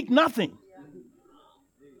even picked nothing.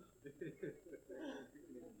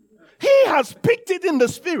 He has picked it in the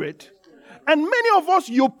spirit. And many of us,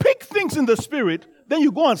 you pick things in the spirit, then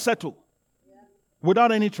you go and settle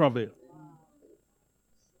without any travail.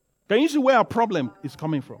 Can you see where our problem is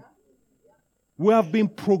coming from? We have been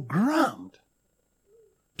programmed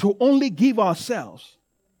to only give ourselves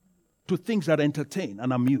to things that entertain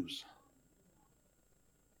and amuse.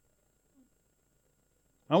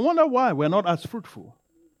 I wonder why we're not as fruitful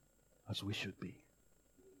as we should be.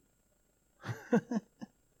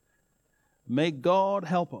 May God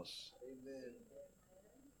help us.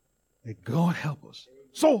 May God help us.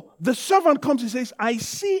 So the servant comes and says, I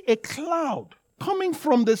see a cloud coming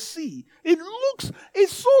from the sea.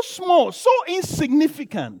 It's so small, so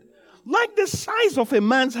insignificant, like the size of a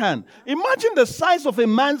man's hand. Imagine the size of a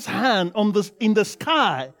man's hand in the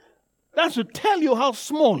sky. That should tell you how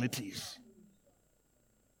small it is.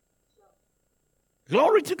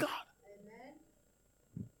 Glory to God.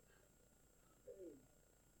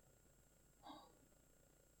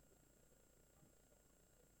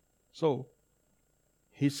 So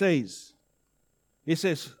he says,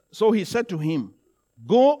 so he said to him,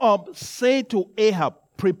 go up, say to Ahab,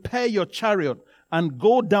 prepare your chariot and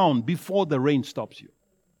go down before the rain stops you.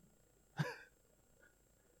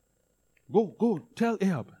 Go, tell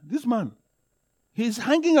Ahab, this man, he's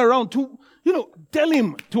hanging around tell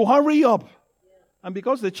him to hurry up. And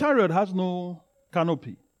because the chariot has no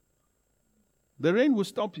canopy, the rain will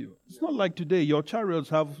stop you. It's not like today, your chariots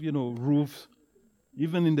have, roofs.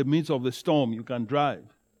 Even in the midst of the storm, you can drive.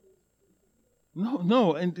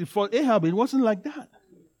 No, and for Ahab, it wasn't like that.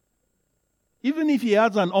 Even if he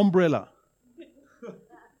has an umbrella,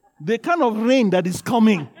 the kind of rain that is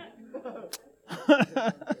coming.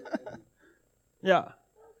 Yeah.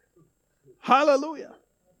 Hallelujah.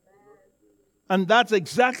 And that's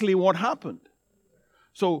exactly what happened.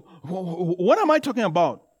 So, what am I talking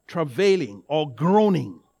about? Travailing or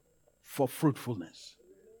groaning for fruitfulness.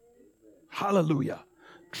 Hallelujah.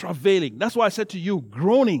 Travailing. That's why I said to you,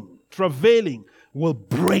 groaning, travailing will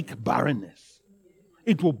break barrenness.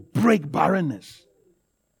 It will break barrenness.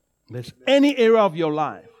 There's any area of your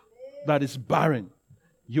life that is barren,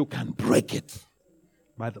 you can break it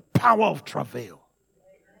by the power of travail.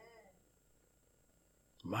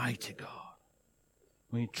 Mighty God.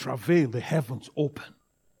 When you travail, the heavens open.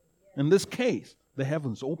 In this case, the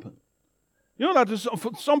heavens open. You know that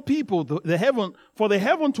for some people, for the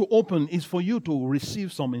heaven to open is for you to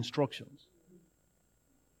receive some instructions.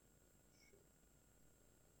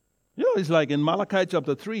 It's like in Malachi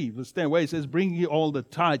chapter 3, verse 10, where it says, bring ye all the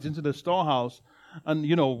tithes into the storehouse. And,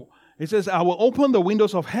 it says, I will open the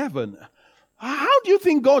windows of heaven. How do you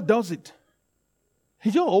think God does it?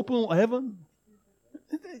 He just open heaven?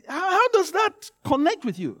 How does that connect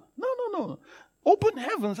with you? No. Open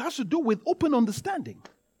heavens has to do with open understanding.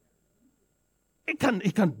 It can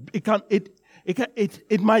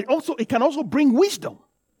also bring wisdom.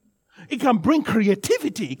 It can bring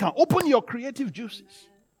creativity. It can open your creative juices.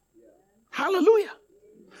 Hallelujah.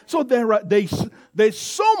 So there's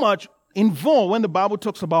so much involved when the Bible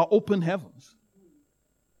talks about open heavens.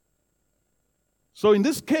 So in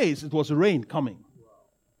this case, it was rain coming.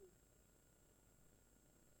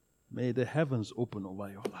 May the heavens open over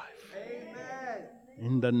your life. Amen.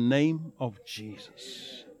 In the name of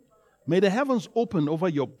Jesus. May the heavens open over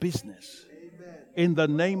your business. Amen. In the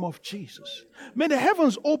name of Jesus. May the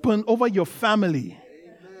heavens open over your family.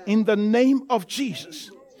 Amen. In the name of Jesus.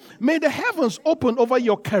 May the heavens open over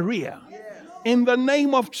your career. Yes. In the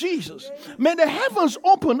name of Jesus. May the heavens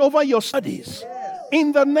open over your studies. Yes.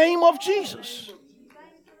 In the name of Jesus.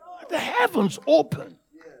 The heavens open.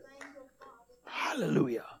 Yes.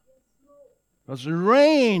 Hallelujah. Because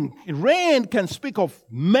rain can speak of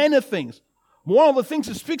many things. One of the things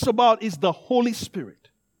it speaks about is the Holy Spirit.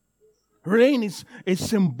 Rain is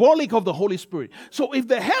symbolic of the Holy Spirit. So if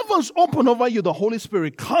the heavens open over you, the Holy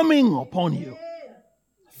Spirit coming upon you,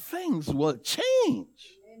 things will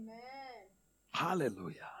change. Amen.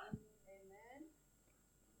 Hallelujah. Amen.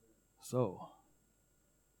 So,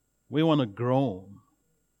 we want to groan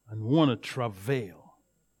and we want to travail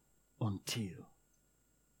until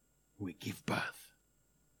we give birth.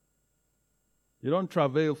 You don't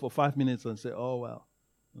travail for 5 minutes and say, oh, well,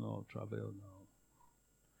 no, travail, no.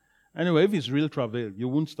 Anyway, if it's real travail, you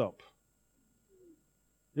won't stop.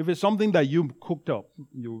 If it's something that you cooked up,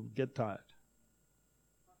 you get tired.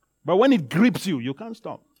 But when it grips you, you can't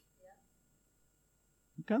stop.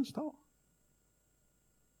 You can't stop.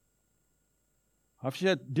 I've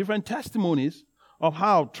shared different testimonies of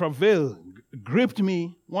how travail gripped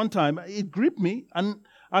me one time. It gripped me and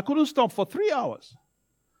I couldn't stop for 3 hours.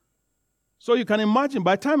 So you can imagine,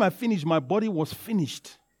 by the time I finished, my body was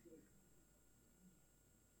finished.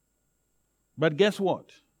 But guess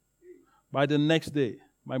what? By the next day,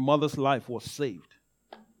 my mother's life was saved.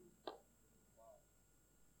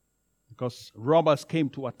 Because robbers came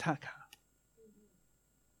to attack her.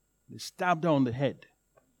 They stabbed her on the head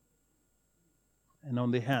and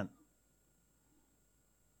on the hand.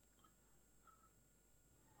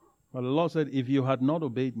 But the Lord said, if you had not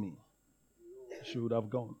obeyed me, she would have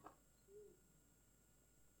gone.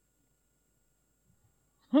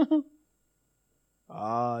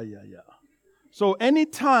 Yeah. So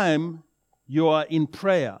anytime you are in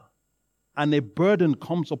prayer and a burden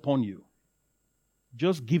comes upon you,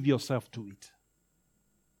 just give yourself to it.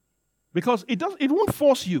 Because it won't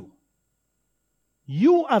force you.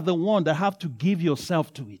 You are the one that have to give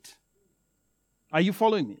yourself to it. Are you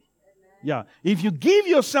following me? Yeah. If you give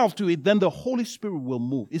yourself to it, then the Holy Spirit will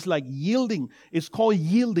move. It's like yielding. It's called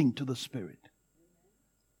yielding to the Spirit.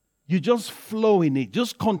 You just flow in it.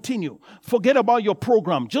 Just continue. Forget about your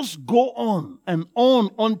program. Just go on and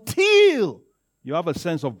on until you have a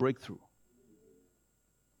sense of breakthrough.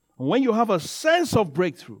 And when you have a sense of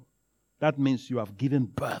breakthrough, that means you have given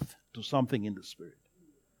birth to something in the Spirit.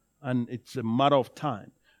 And it's a matter of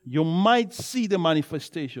time. You might see the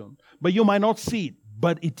manifestation, but you might not see it.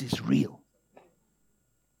 But it is real.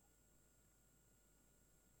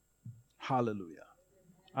 Hallelujah.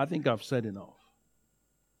 I think I've said enough.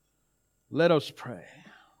 Let us pray.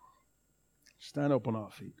 Stand up on our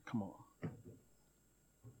feet. Come on.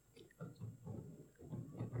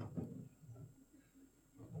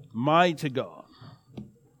 Mighty God.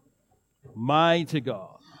 Mighty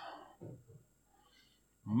God.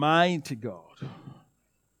 Mighty God.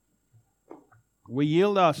 We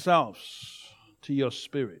yield ourselves to your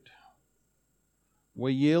Spirit.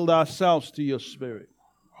 We yield ourselves to your Spirit.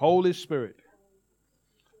 Holy Spirit.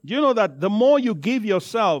 Do you know that the more you give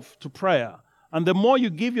yourself to prayer and the more you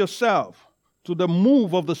give yourself to the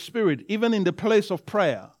move of the Spirit, even in the place of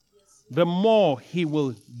prayer, the more He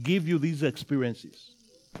will give you these experiences.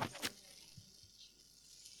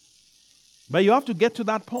 But you have to get to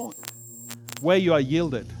that point where you are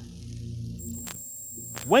yielded.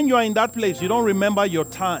 When you are in that place, you don't remember your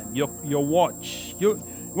time, your watch.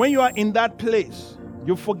 When you are in that place,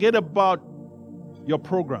 you forget about your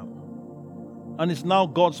program. And it's now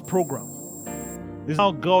God's program. It's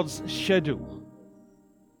now God's schedule.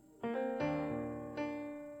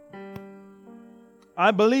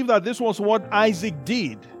 I believe that this was what Isaac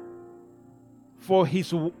did for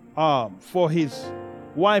his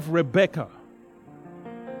wife Rebekah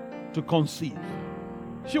to conceive.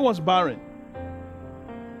 She was barren.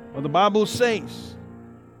 But the Bible says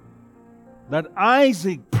that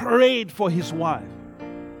Isaac prayed for his wife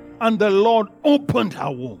and the Lord opened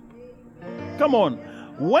her womb. Come on.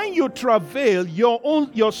 When you travail,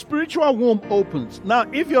 your spiritual womb opens. Now,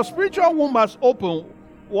 if your spiritual womb has opened,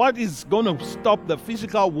 what is going to stop the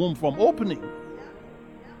physical womb from opening?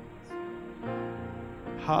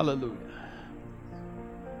 Hallelujah.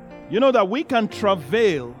 You know that we can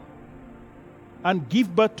travail and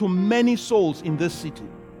give birth to many souls in this city.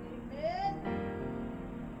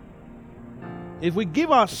 If we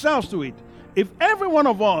give ourselves to it, if every one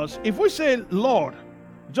of us, if we say, Lord,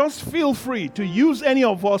 just feel free to use any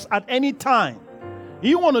of us at any time.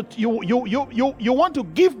 You want to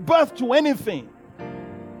give birth to anything.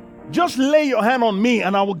 Just lay your hand on me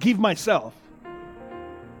and I will give myself.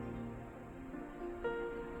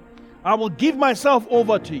 I will give myself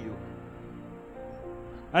over to you.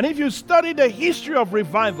 And if you study the history of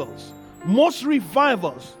revivals, most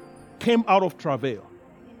revivals came out of travail.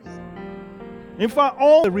 In fact,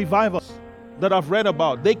 all the revivals that I've read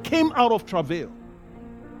about, they came out of travail.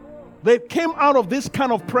 They came out of this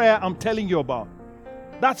kind of prayer I'm telling you about.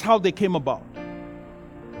 That's how they came about.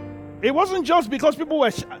 It wasn't just because people were,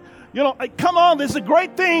 come on, this is a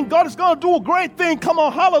great thing. God is going to do a great thing. Come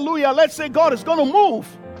on, hallelujah. Let's say God is going to move.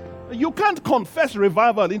 You can't confess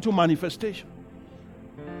revival into manifestation.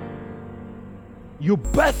 You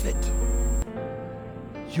birth it.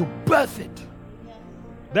 You birth it.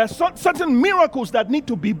 There are certain miracles that need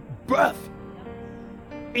to be birthed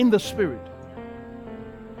in the Spirit.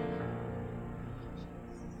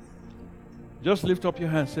 Just lift up your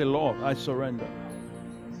hand and say, Lord, I surrender.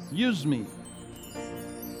 Use me.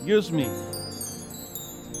 Use me.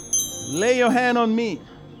 Lay your hand on me.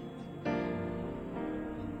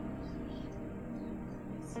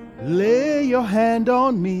 Lay your hand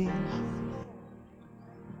on me.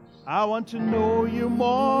 I want to know you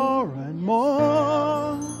more and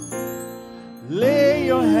more. Lay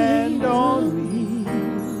your hand on me.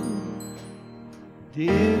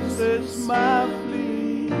 This is my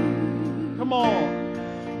plea. Come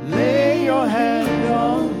on. Lay your hand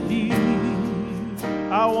on me.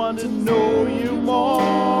 I want to know you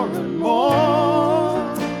more and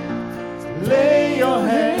more. Lay your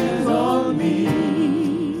hands on me.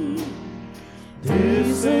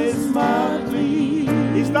 This is my plea.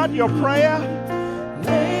 Is that your prayer?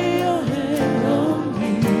 Lay your hand on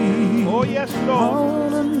me. Oh yes, Lord. I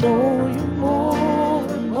want to know you more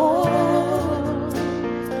and more.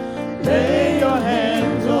 Lay your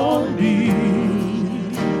hands on me.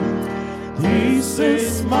 This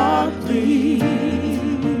is my plea.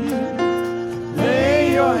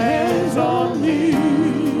 Lay your hands on me.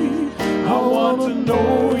 I want to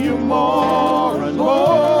know you more and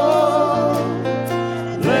more.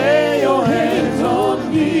 Lay your hands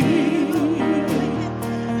on me.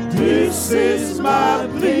 This is my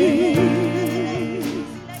plea.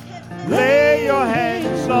 Lay your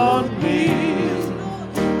hands on me.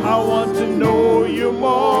 I want to know you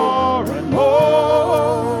more and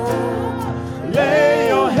more. Lay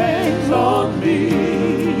your hands on me.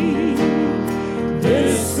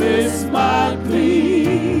 This is my plea.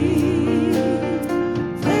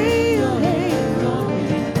 Lay your hands on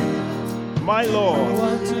me. My Lord, I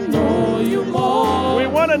want to know you more. We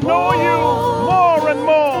want to know you more and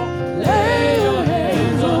more. Lay your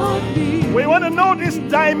hands on me. We want to know this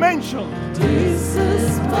dimension. This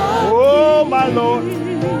is my oh, my Lord.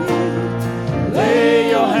 Lay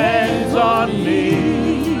your hands on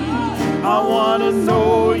me. I want to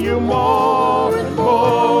know you more and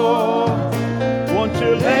more. Won't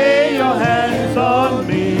you lay your hands on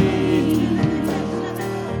me?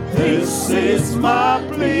 This is my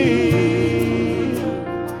plea.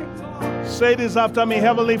 Say this after me.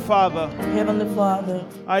 Heavenly Father. Heavenly Father.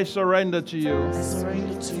 I surrender to you. I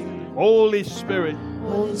surrender to you. Holy Spirit.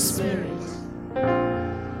 Holy Spirit.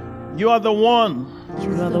 You are the one.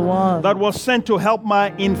 You are the one that was sent to help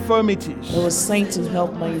my infirmities. That was sent to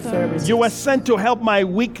help my infirmities. You were sent to help my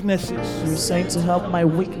weaknesses. You were sent to help my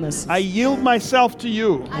weaknesses. I yield myself to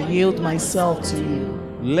you. I yield myself to you.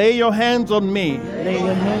 Lay your hands on me. Lay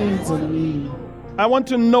your hands on me. I want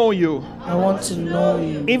to know you. I want to know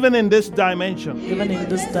you. Even in this dimension. Even in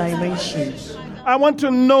this dimension. I want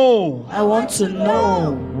to know. I want to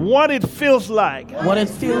know what it feels like. What it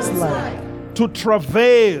feels like. To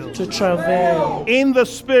travail. To travail. In the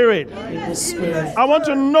Spirit. In the Spirit. I want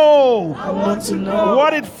to know. I want to know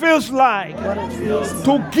what it feels like. What it feels like.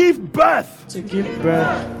 To give birth. To give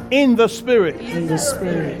birth. In the Spirit. In the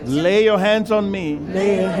Spirit. Lay your hands on me.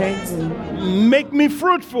 Lay your hands on me. Make me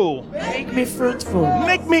fruitful. Make me fruitful.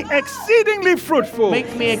 Make me exceedingly fruitful.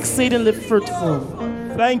 Make me exceedingly fruitful.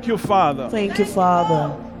 Thank you, Father. Thank you,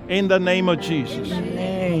 Father. In the name of Jesus.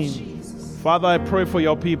 Amen. Father, I pray for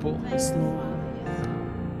your people. Yes, Lord.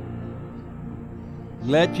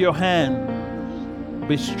 Let your hand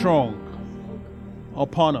be strong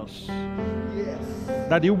upon us.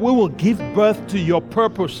 That we will give birth to your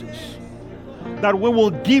purposes. That we will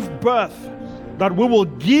give birth. That we will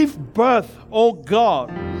give birth, oh God,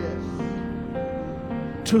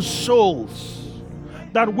 to souls.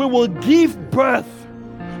 That we will give birth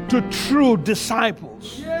to true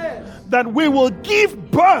disciples. That we will give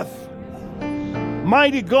birth,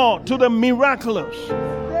 mighty God, to the miraculous.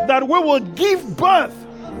 That we will give birth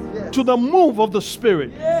to the move of the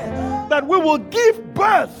Spirit. That we will give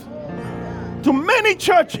birth to many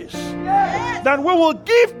churches. That we will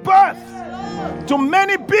give birth to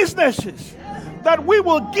many businesses. That we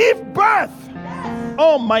will give birth,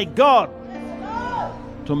 oh my God,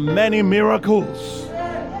 to many miracles.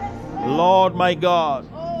 Lord my God,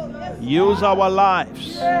 use our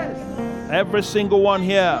lives. Every single one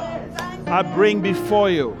here, I bring before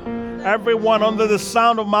you. Everyone under the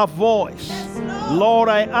sound of my voice. Lord,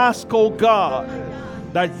 I ask, oh God,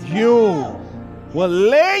 that you will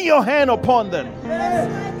lay your hand upon them.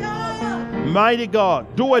 Mighty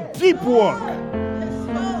God, do a deep work.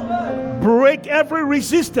 Break every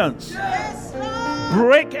resistance.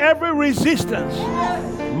 Break every resistance.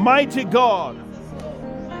 Mighty God,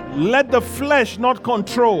 let the flesh not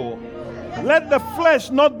control. Let the flesh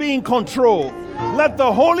not be in control. Let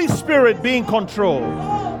the Holy Spirit be in control.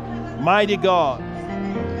 Mighty God,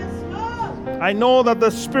 I know that the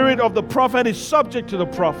spirit of the prophet is subject to the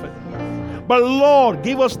prophet. But Lord,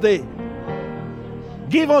 give us the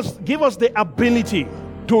ability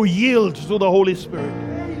to yield to the Holy Spirit,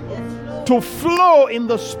 to flow in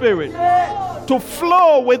the Spirit, to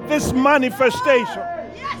flow with this manifestation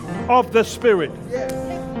of the Spirit.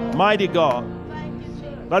 Mighty God,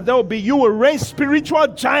 that you will raise spiritual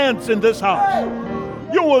giants in this house.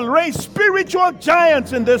 You will raise spiritual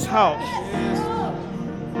giants in this house.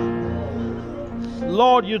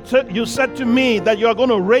 Lord, you said to me that you are going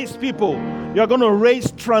to raise people. You are going to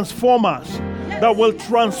raise transformers that will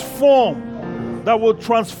transform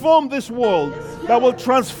this world, that will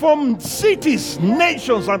transform cities,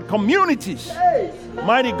 nations, and communities.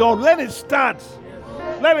 Mighty God, let it start.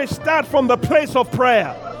 Let it start from the place of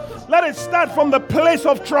prayer. Let it start from the place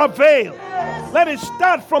of travail. Let it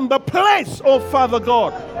start from the place, oh Father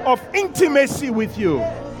God, of intimacy with you.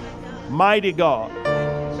 Mighty God,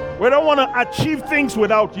 we don't want to achieve things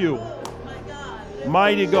without you.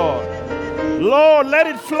 Mighty God, Lord, let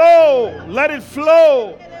it flow. Let it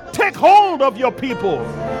flow. Take hold of your people.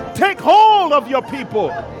 Take hold of your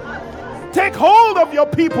people. Take hold of your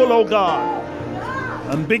people, oh God,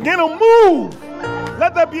 and begin to move.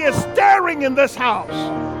 Let there be a stirring in this house.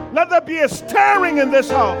 Let there be a stirring in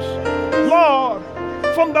this house. Lord,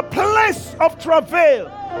 from the place of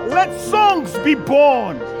travail, let songs be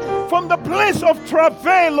born. From the place of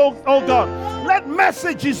travail, oh God, let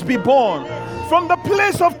messages be born. From the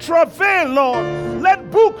place of travail, Lord,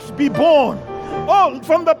 let books be born. Oh,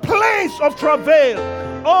 from the place of travail,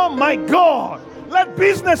 oh my God, let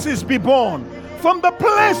businesses be born. From the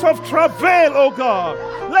place of travail, oh God,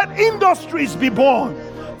 let industries be born.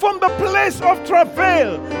 From the place of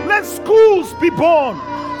travail, let schools be born.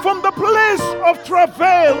 From the place of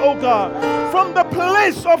travail, oh God, from the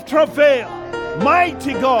place of travail,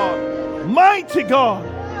 mighty God,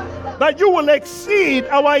 that you will exceed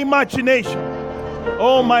our imagination.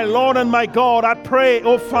 Oh my Lord and my God, I pray,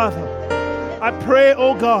 oh Father, I pray,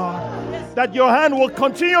 oh God, that your hand will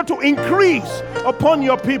continue to increase upon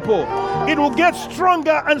your people. It will get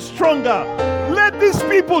stronger and stronger. Let these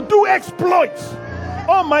people do exploits.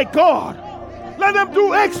 Oh my God, let them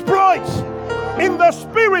do exploits in the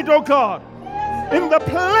Spirit, oh God, in the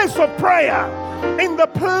place of prayer, in the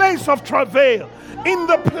place of travail, in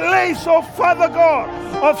the place of, Father God,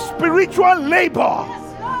 of spiritual labor,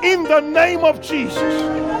 in the name of Jesus.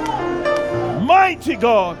 Mighty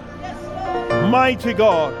God, mighty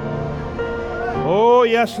God. Oh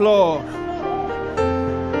yes, Lord.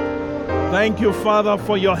 Thank you, Father,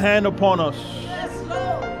 for your hand upon us.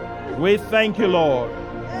 We thank you, Lord.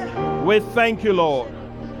 We thank you, Lord.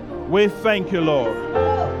 We thank you, Lord.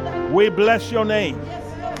 We bless your name.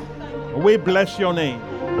 We bless your name.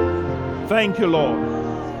 Thank you, Lord.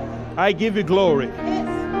 I give you glory.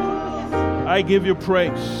 I give you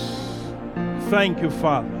praise. Thank you,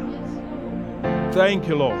 Father. Thank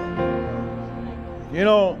you, Lord. You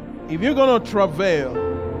know, if you're going to travail,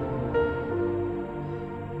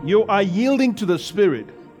 you are yielding to the Spirit.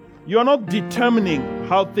 You are not determining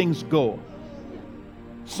how things go.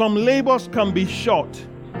 Some labors can be short,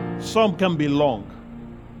 some can be long.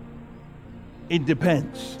 It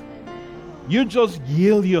depends. You just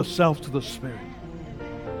yield yourself to the Spirit.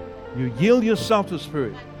 You yield yourself to the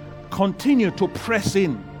Spirit. Continue to press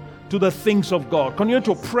in to the things of God. Continue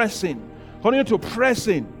to press in. Continue to press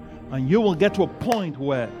in. And you will get to a point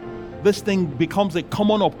where this thing becomes a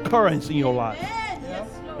common occurrence in your life.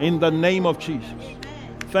 In the name of Jesus.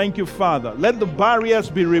 Thank you, Father. Let the barriers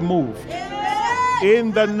be removed.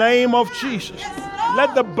 In the name of Jesus.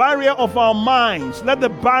 Let the barrier of our minds, let the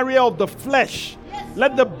barrier of the flesh,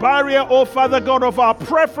 let the barrier, oh Father God, of our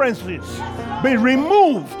preferences be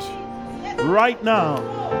removed right now.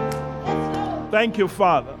 Thank you,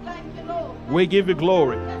 Father. We give you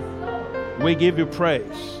glory. We give you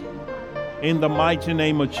praise. In the mighty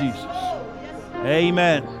name of Jesus.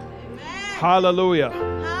 Amen. Hallelujah.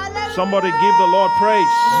 Somebody give the Lord praise.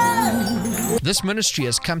 This ministry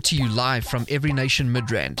has come to you live from Every Nation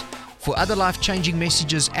Midrand. For other life-changing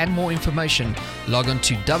messages and more information, log on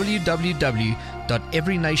to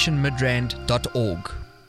www.everynationmidrand.org.